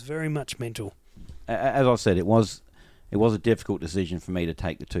went, it was very much mental. As I said, it was a difficult decision for me to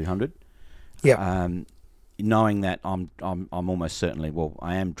take the 200. Yeah. Knowing that I'm almost certainly,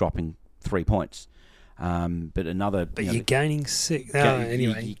 I am dropping 3 points. But another... But you're gaining 6.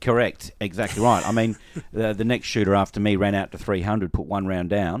 Anyway. Correct. Exactly right. I mean, the next shooter after me ran out to 300, put 1 round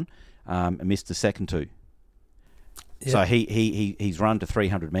down, and missed the second 2. Yep. So he's run to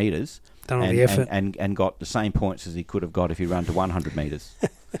 300 metres. Done all the effort. And got the same points as he could have got if he ran to 100 metres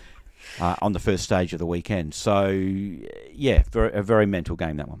on the first stage of the weekend. So, yeah, a very mental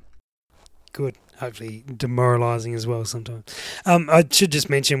game, that one. Good. Hopefully demoralising as well sometimes. I should just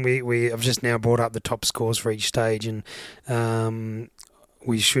mention I've just now brought up the top scores for each stage, and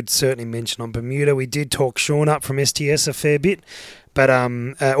we should certainly mention on Bermuda we did talk Sean up from STS a fair bit, but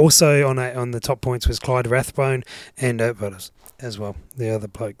also on the top points was Clyde Rathbone and Butters as well, the other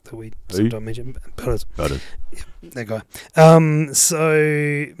bloke that we sometimes mention. Butters. Yeah, that guy.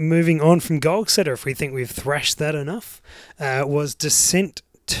 So moving on from Gold Setter, if we think we've thrashed that enough, was Descent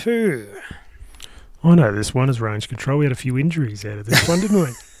 2. I know this one is range control. We had a few injuries out of this one, didn't we?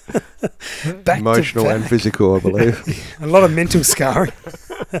 Back Emotional and physical, I believe. A lot of mental scarring.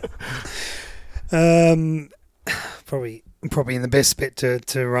 Probably in the best bet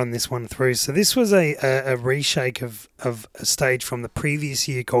to run this one through. So this was a reshake of a stage from the previous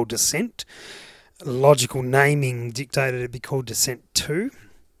year called Descent. Logical naming dictated it be called Descent 2.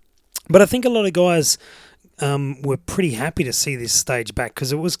 But I think a lot of guys were pretty happy to see this stage back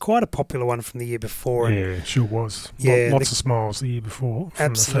because it was quite a popular one from the year before. Yeah, sure was. Yeah, lots of smiles the year before from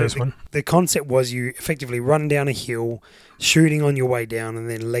absolutely. the first one. The concept was you effectively run down a hill, shooting on your way down and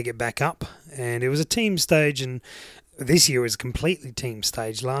then leg it back up. And it was a team stage, and this year was completely team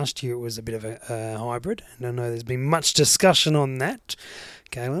stage. Last year it was a bit of a hybrid, and I know there's been much discussion on that,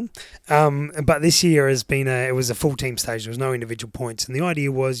 Galen. But this year it was a full team stage. There was no individual points, and the idea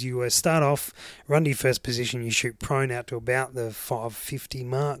was you start off, run to your first position, you shoot prone out to about the 550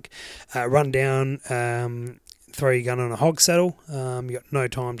 mark, run down, throw your gun on a hog saddle. You got no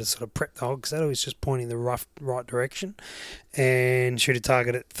time to sort of prep the hog saddle. It's just pointing the right direction, and shoot a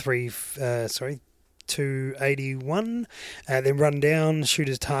target at 281, then run down, shoot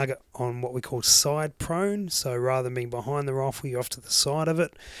a target on what we call side prone. So rather than being behind the rifle, you're off to the side of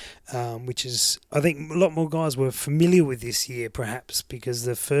it, which is, I think a lot more guys were familiar with this year perhaps because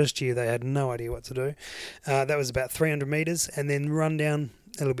the first year they had no idea what to do. That was about 300 metres, and then run down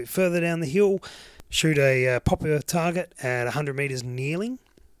a little bit further down the hill, shoot a popular target at 100 metres kneeling,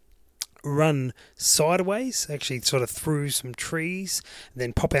 run sideways, actually sort of through some trees,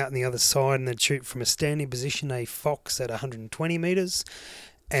 then pop out on the other side and then shoot from a standing position a fox at 120 metres.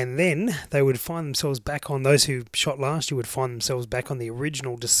 And then they would find themselves back on, those who shot last year would find themselves back on the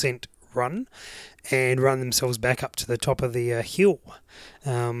original Descent run and run themselves back up to the top of the hill.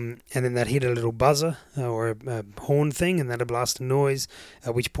 And then they'd hit a little buzzer or a horn thing, and that'd blast a noise,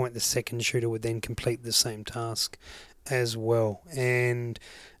 at which point the second shooter would then complete the same task as well. And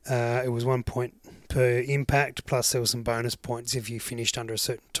it was 1 point per impact, plus there were some bonus points if you finished under a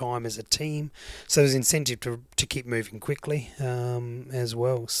certain time as a team. So there's incentive to keep moving quickly as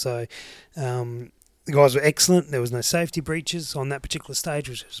well. So the guys were excellent. There was no safety breaches on that particular stage,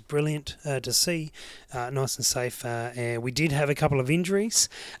 which was brilliant to see. Nice and safe. And we did have a couple of injuries.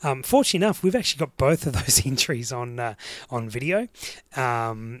 Fortunately enough, we've actually got both of those injuries on video,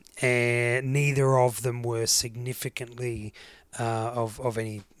 and neither of them were significantly of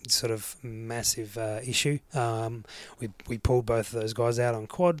any sort of massive issue. We pulled both of those guys out on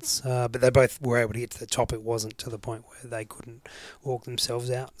quads, but they both were able to get to the top. It wasn't to the point where they couldn't walk themselves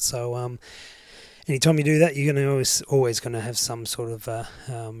out. So anytime you do that, you're going to always going to have some sort of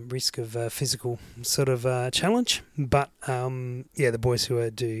risk of physical sort of challenge. But the boys who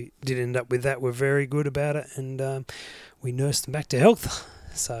did end up with that were very good about it, and we nursed them back to health,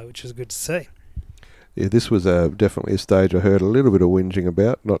 so which was good to see. Yeah, this was definitely a stage I heard a little bit of whinging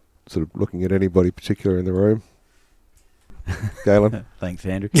about, not sort of looking at anybody particular in the room. Galen? Thanks,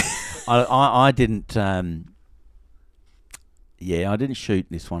 Andrew. I didn't... I didn't shoot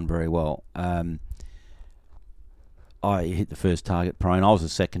this one very well. I hit the first target prone. I was a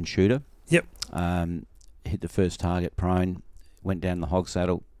second shooter. Yep. Hit the first target prone, went down the hog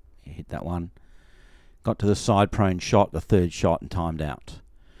saddle, hit that one. Got to the side prone shot, the third shot, and timed out.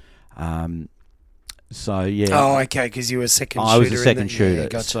 So yeah. Oh, okay, because you were a second shooter. I was a second shooter. Yeah,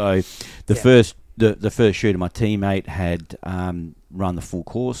 gotcha. So the first shooter, my teammate had run the full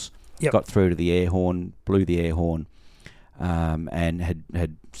course, got through to the air horn, blew the air horn, and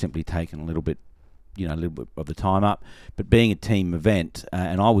had simply taken a little bit of the time up. But being a team event,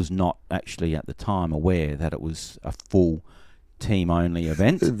 and I was not actually at the time aware that it was a full team-only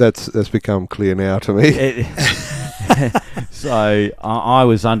event. That's become clear now to me. So I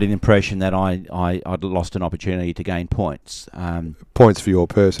was under the impression that I'd lost an opportunity to gain points. Points for your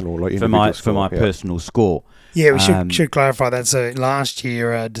personal, like individual for my personal score. Yeah, we should clarify that. So last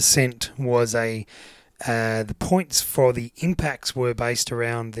year, Descent was the points for the impacts were based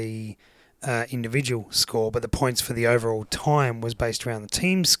around the individual score, but the points for the overall time was based around the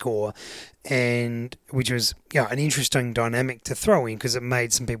team score, and which was an interesting dynamic to throw in because it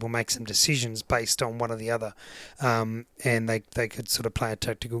made some people make some decisions based on one or the other, and they could sort of play a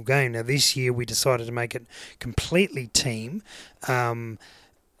tactical game. Now this year we decided to make it completely team.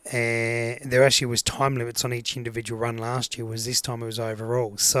 And there actually was time limits on each individual run last year, whereas this time it was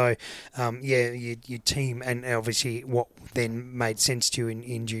overall. So, your team, and obviously what then made sense to you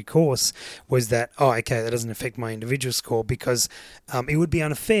in due course was that, that doesn't affect my individual score because it would be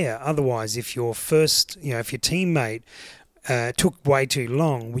unfair otherwise if your first, if your teammate took way too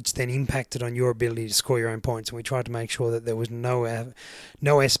long, which then impacted on your ability to score your own points. And we tried to make sure that there was no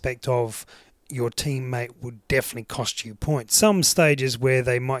aspect of your teammate would definitely cost you points. Some stages where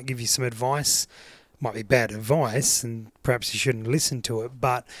they might give you some advice, might be bad advice, and perhaps you shouldn't listen to it,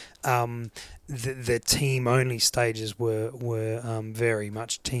 but the team-only stages were very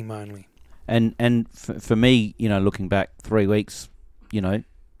much team-only. And for me, looking back 3 weeks, to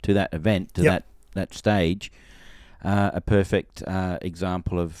that event, to that stage, a perfect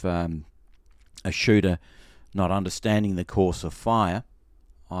example of a shooter not understanding the course of fire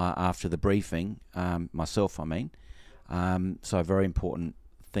after the briefing, myself, I mean. So a very important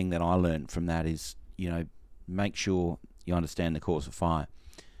thing that I learned from that is, make sure you understand the course of fire.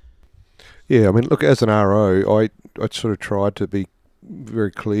 Yeah, I mean, look, as an RO, I sort of tried to be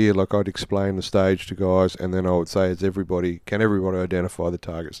very clear. Like, I'd explain the stage to guys, and then I would say, can everybody identify the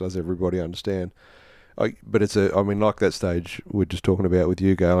targets? Does everybody understand? But like that stage we're just talking about with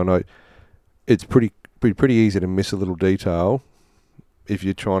you, Gail, and it's pretty easy to miss a little detail if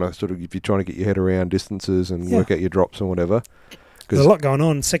you're trying to get your head around distances and work out your drops and whatever. There's a lot going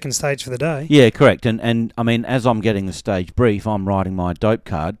on, second stage for the day. Yeah, correct. And I mean, as I'm getting the stage brief, I'm writing my dope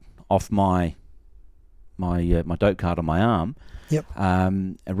card off my dope card on my arm. Yep.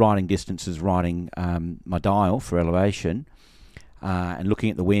 Writing distances, writing my dial for elevation, and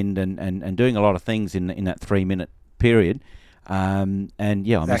looking at the wind and doing a lot of things in that 3 minute period. I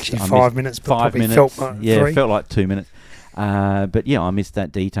missed 5 minutes, but 5 minutes. Felt like 3. It felt like 2 minutes. But yeah, I missed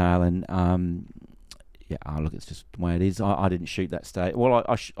that detail, and look, it's just the way it is. I didn't shoot that stage. Well,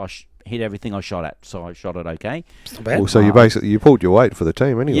 I hit everything I shot at, so I shot it okay. It's not bad. Well, so you pulled your weight for the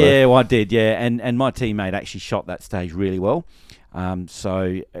team anyway. Yeah, well, I did. Yeah, and my teammate actually shot that stage really well.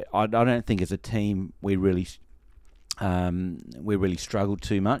 So I don't think as a team we really struggled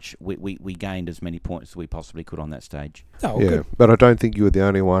too much. We gained as many points as we possibly could on that stage. Oh, yeah, good. But I don't think you were the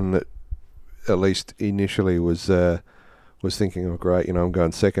only one that, at least initially, was thinking, oh great, I'm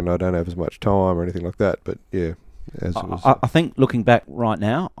going second, I don't have as much time or anything like that. But yeah, I think looking back right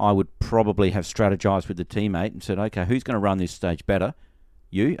now, I would probably have strategized with the teammate and said, okay, who's going to run this stage better?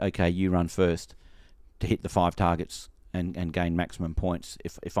 You? Okay, you run first to hit the 5 targets and gain maximum points.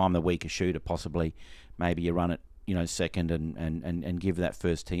 If I'm the weaker shooter, possibly maybe you run it, second and give that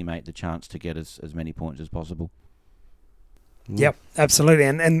first teammate the chance to get as many points as possible. Yep, absolutely.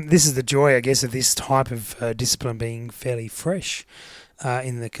 And this is the joy, I guess, of this type of discipline being fairly fresh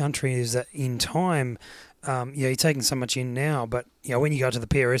in the country, is that in time, you're taking so much in now, but when you go to the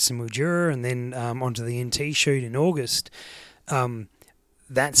PRS in Mildura and then onto the NT shoot in August,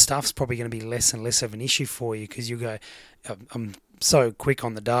 that stuff's probably going to be less and less of an issue for you because you go, I'm so quick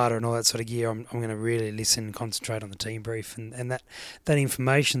on the data and all that sort of gear, I'm going to really listen and concentrate on the team brief, and that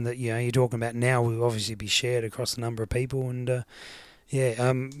information that you're talking about now will obviously be shared across a number of people. And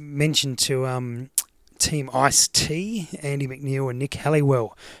mention to Team Ice-T, Andy McNeil and Nick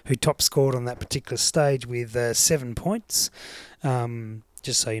Halliwell, who top scored on that particular stage with 7 points.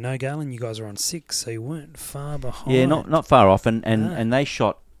 Just so you know, Galen, you guys are on 6, so you weren't far behind. Yeah, not far off, and they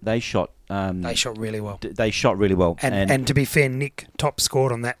shot really well. They shot really well. And to be fair, Nick top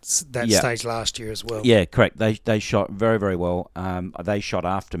scored on that stage last year as well. Yeah, correct. They shot very, very well. They shot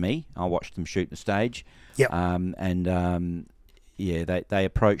after me. I watched them shoot the stage. Yep. They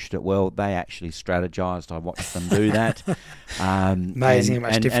approached it well. They actually strategized. I watched them do that. Amazing how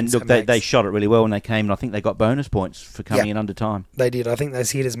much difference and look, they shot it really well, and they came, and I think they got bonus points for coming in under time. They did. I think they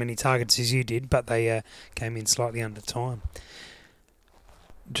hit as many targets as you did, but they came in slightly under time.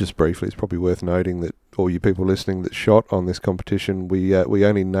 Just briefly, it's probably worth noting that all you people listening that shot on this competition, we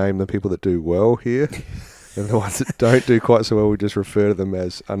only name the people that do well here, and the ones that don't do quite so well, we just refer to them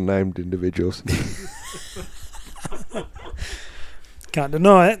as unnamed individuals. Can't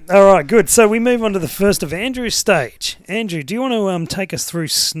deny it. All right, good. So we move on to the first of Andrew's stage. Andrew, do you want to take us through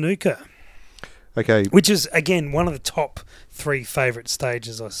snooker? Okay. Which is, again, one of the top 3 favourite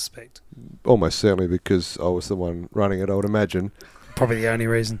stages, I suspect. Almost certainly, because I was the one running it, I would imagine. Probably the only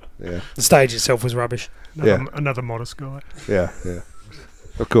reason. Yeah. The stage itself was rubbish. Another modest guy. Yeah.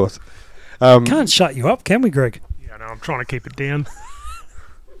 Of course. Can't shut you up, can we, Greg? Yeah, no, I'm trying to keep it down.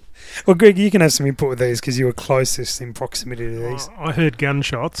 Well, Greg, you can have some input with these because you were closest in proximity to these. I heard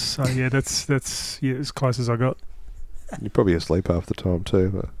gunshots, so yeah, that's as close as I got. You're probably asleep half the time too.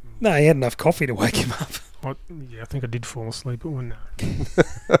 But. No, he had enough coffee to wake him up. I think I did fall asleep at one.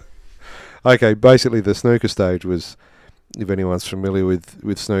 Okay, basically the snooker stage was, if anyone's familiar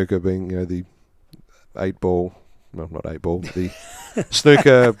with snooker being, the 8-ball, well, not 8-ball, the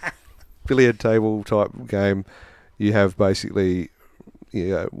snooker billiard table type game, you have basically,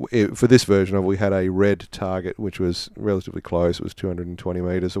 for this version of it, we had a red target, which was relatively close. It was 220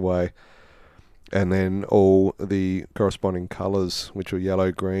 metres away. And then all the corresponding colours, which were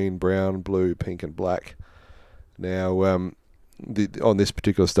yellow, green, brown, blue, pink and black. Now, on this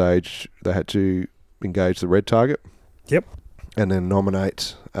particular stage, they had to engage the red target. Yep. And then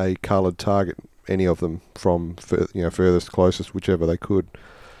nominate a coloured target, any of them from furthest, closest, whichever they could.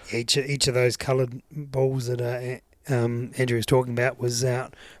 Each of those coloured balls that Andrew was talking about was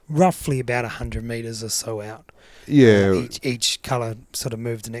out roughly about 100 metres or so out. Yeah. Each colour sort of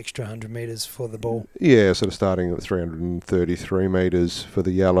moved an extra 100 metres for the ball. Yeah, sort of starting at 333 metres for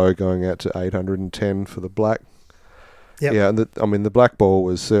the yellow, going out to 810 for the black. Yep. Yeah, and the black ball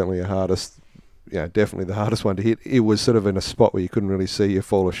was certainly definitely the hardest one to hit. It was sort of in a spot where you couldn't really see your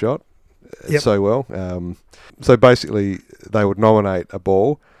fall of shot so well. So basically, they would nominate a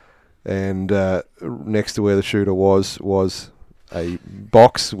ball, and next to where the shooter was a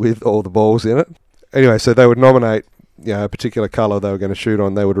box with all the balls in it. Anyway, so they would nominate a particular colour they were going to shoot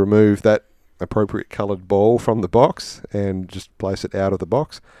on. They would remove that appropriate coloured ball from the box and just place it out of the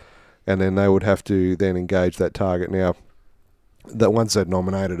box. And then they would have to then engage that target. Now, that once they'd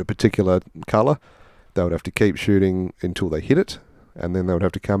nominated a particular colour, they would have to keep shooting until they hit it. And then they would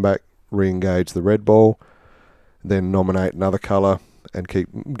have to come back, re-engage the red ball, then nominate another colour and keep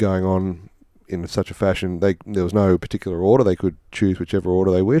going on in such a fashion. There was no particular order. They could choose whichever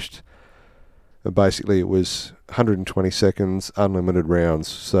order they wished. And basically, it was 120 seconds, unlimited rounds.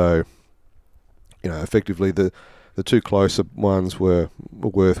 So, effectively the two closer ones were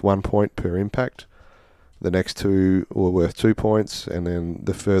worth 1 point per impact. The next two were worth 2 points, and then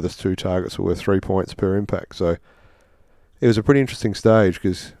the furthest two targets were worth 3 points per impact. So it was a pretty interesting stage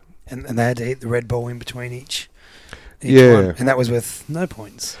because... And they had to hit the red ball in between each one. And that was with no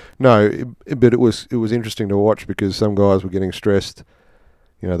points. No, but it was interesting to watch because some guys were getting stressed.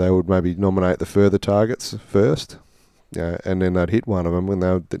 They would maybe nominate the further targets first, and then they'd hit one of them when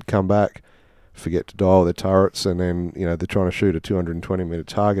they'd come back, forget to dial their turrets, and then they're trying to shoot a 220 metre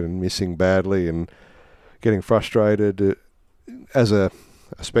target and missing badly and getting frustrated. As a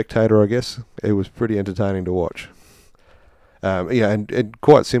spectator, I guess it was pretty entertaining to watch. And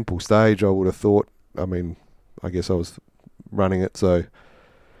quite simple stage, I would have thought. I mean, I guess I was running it, so.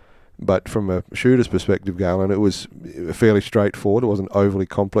 But from a shooter's perspective, Galen, it was fairly straightforward. It wasn't an overly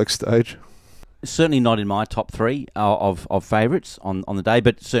complex stage. Certainly not in my top three of favourites on the day,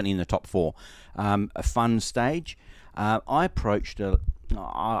 but certainly in the top four. A fun stage. I approached it.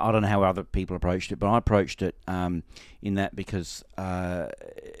 I don't know how other people approached it, but I approached it in that because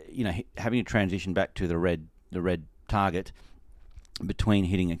having to transition back to the red target between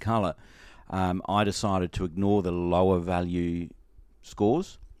hitting a colour, I decided to ignore the lower value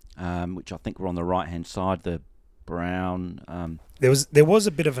scores, which I think were on the right hand side. The brown. There was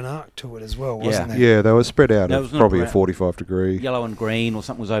a bit of an arc to it as well, wasn't there? Yeah, they were spread out at probably a 45 degree. Yellow and green or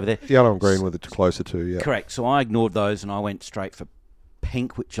something was over there. Yellow and green were the closer to, yeah. Correct. So I ignored those and I went straight for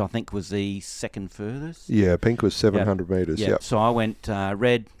pink, which I think was the second furthest. Yeah, pink was 700 metres. Yeah. So I went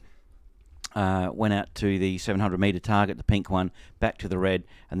red, went out to the 700 metre target, the pink one, back to the red,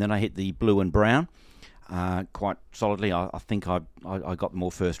 and then I hit the blue and brown quite solidly. I think I got them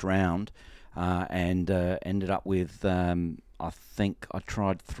all first round. And ended up with, I think I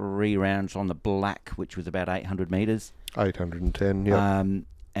tried 3 rounds on the black, which was about 800 metres. 810, yeah.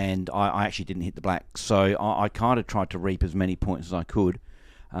 And I actually didn't hit the black. So I kind of tried to reap as many points as I could.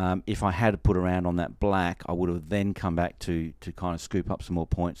 If I had put a round on that black, I would have then come back to kind of scoop up some more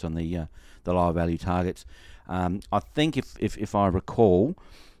points on the lower value targets. I think if I recall,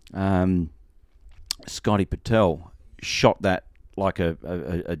 Scotty Patel shot that like a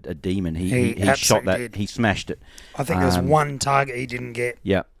demon. He shot that. Did. He smashed it. I think there's one target he didn't get.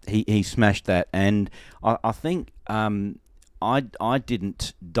 Yeah, he smashed that, and I think I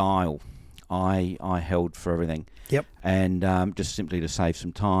didn't dial. I held for everything. Yep. And just simply to save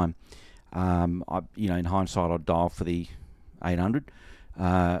some time, in hindsight, I'd dial for the 800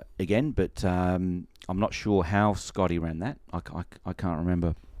 again, but I'm not sure how Scotty ran that. I can't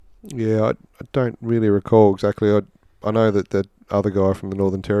remember. Yeah, I don't really recall exactly. I know that other guy from the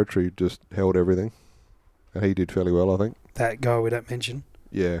Northern Territory just held everything, and he did fairly well, I think. That guy we don't mention.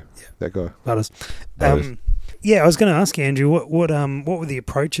 Yeah. That guy. Butters. Butters. Yeah, I was going to ask you, Andrew, what were the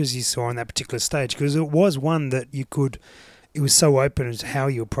approaches you saw on that particular stage? Because it was one that it was so open as how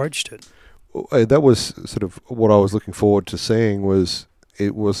you approached it. That was sort of what I was looking forward to seeing.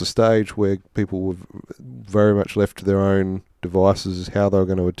 It was a stage where people were very much left to their own devices as how they were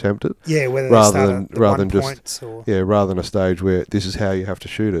going to attempt it. Yeah, whether rather they than start rather at than the 1 just points or... rather than a stage where this is how you have to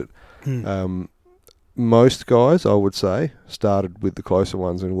shoot it. Most guys, I would say, started with the closer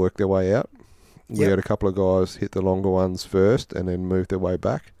ones and worked their way out. We had a couple of guys hit the longer ones first and then moved their way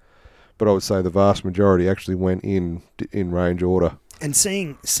back. But I would say the vast majority actually went in range order. And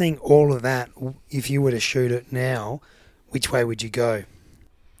seeing all of that, if you were to shoot it now, which way would you go?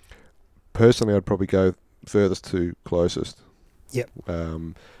 Personally, I'd probably go furthest to closest. Yep. I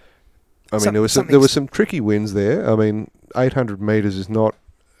mean, there was some tricky wins there. I mean, 800 metres is not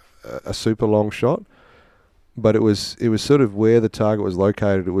a super long shot, but it was sort of where the target was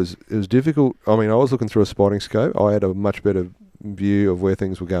located. It was difficult. I mean, I was looking through a spotting scope. I had a much better view of where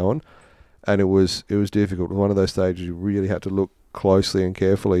things were going, and it was difficult. One of those stages you really had to look closely and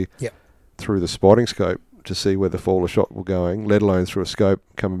carefully through the spotting scope to see where the fall of shot were going, let alone through a scope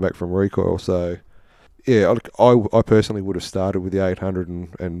coming back from recoil. So, yeah, I personally would have started with the 800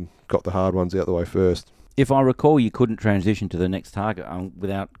 and got the hard ones out the way first. If I recall, you couldn't transition to the next target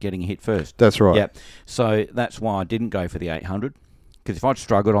without getting hit first. That's right. Yep. So that's why I didn't go for the 800, because if I'd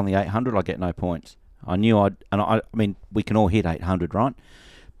struggled on the 800, I'd get no points. I knew I mean, we can all hit 800, right?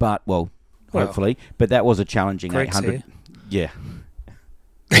 But, hopefully. But that was a challenging Greg's 800. Yeah.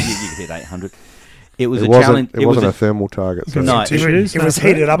 you could hit 800. It was It a wasn't, challenge. It wasn't a thermal target. So. No, it was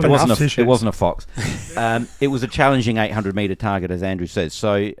heated up enough. It wasn't a fox. It was a challenging 800-metre target, as Andrew says.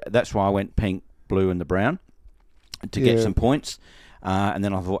 So that's why I went pink, blue and the brown to get some points. And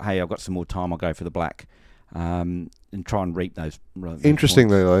then I thought, hey, I've got some more time. I'll go for the black and try and reap those.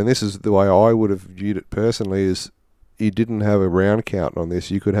 Interestingly, points. though, and this is the way I would have viewed it personally, is you didn't have a round count on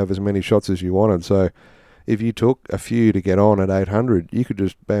this. You could have as many shots as you wanted. So if you took a few to get on at 800, you could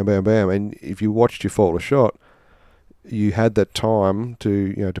just bam, bam, bam. And if you watched your fall of shot, you had that time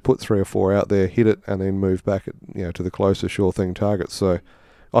to put 3 or 4 out there, hit it, and then move back to the closest sure thing target. So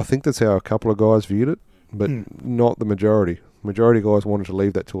I think that's how a couple of guys viewed it, but not the majority. Majority of guys wanted to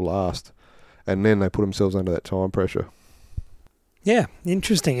leave that till last, and then they put themselves under that time pressure. Yeah,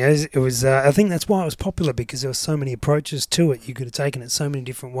 interesting. It was. I think that's why it was popular, because there were so many approaches to it. You could have taken it so many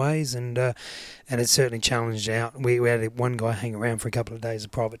different ways, and it certainly challenged out. We had one guy hang around for a couple of days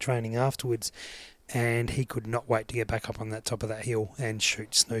of private training afterwards, and he could not wait to get back up on that top of that hill and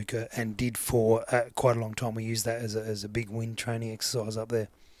shoot snooker, and did for quite a long time. We used that as a big wind training exercise up there.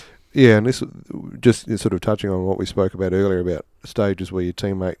 Yeah, and this just sort of touching on what we spoke about earlier about stages where your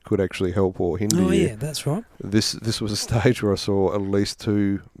teammate could actually help or hinder you. Oh yeah, that's right. This was a stage where I saw at least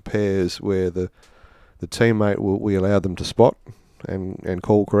 2 pairs where the teammate we allowed them to spot and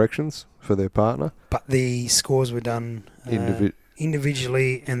call corrections for their partner. But the scores were done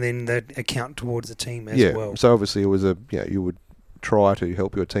individually, and then they'd account towards the team as well. Yeah, so obviously it was you would try to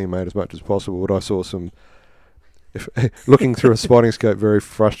help your teammate as much as possible, but I saw some... looking through a spotting scope, very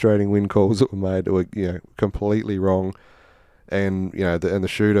frustrating wind calls that were made that were completely wrong, and the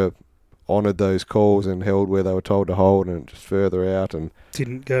shooter honoured those calls and held where they were told to hold, and just further out and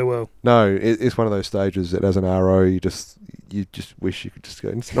didn't go well. No, it's one of those stages that as an RO you just wish you could just go.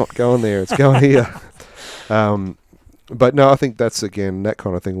 It's not going there. It's going here. But no, I think that's again that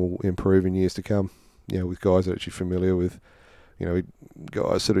kind of thing will improve in years to come. With guys that are actually familiar with.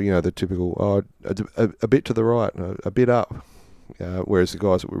 Guys sort of, the typical, a bit to the right, a bit up. Whereas the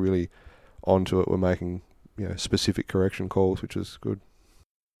guys that were really onto it were making, specific correction calls, which is good.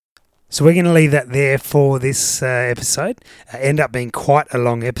 So we're going to leave that there for this episode. End up being quite a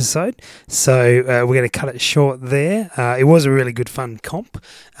long episode, so we're going to cut it short there. It was a really good fun comp,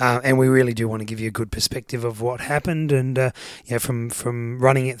 and we really do want to give you a good perspective of what happened, and from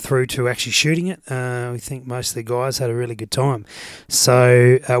running it through to actually shooting it, we think most of the guys had a really good time.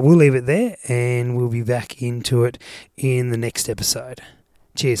 So we'll leave it there, and we'll be back into it in the next episode.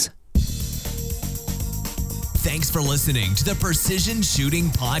 Cheers. Thanks for listening to the Precision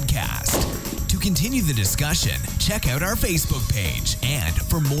Shooting Podcast. To continue the discussion, check out our Facebook page. And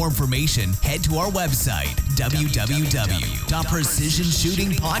for more information, head to our website,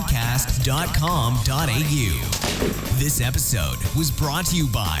 www.precisionshootingpodcast.com.au. This episode was brought to you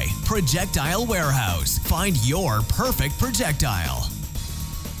by Projectile Warehouse. Find your perfect projectile.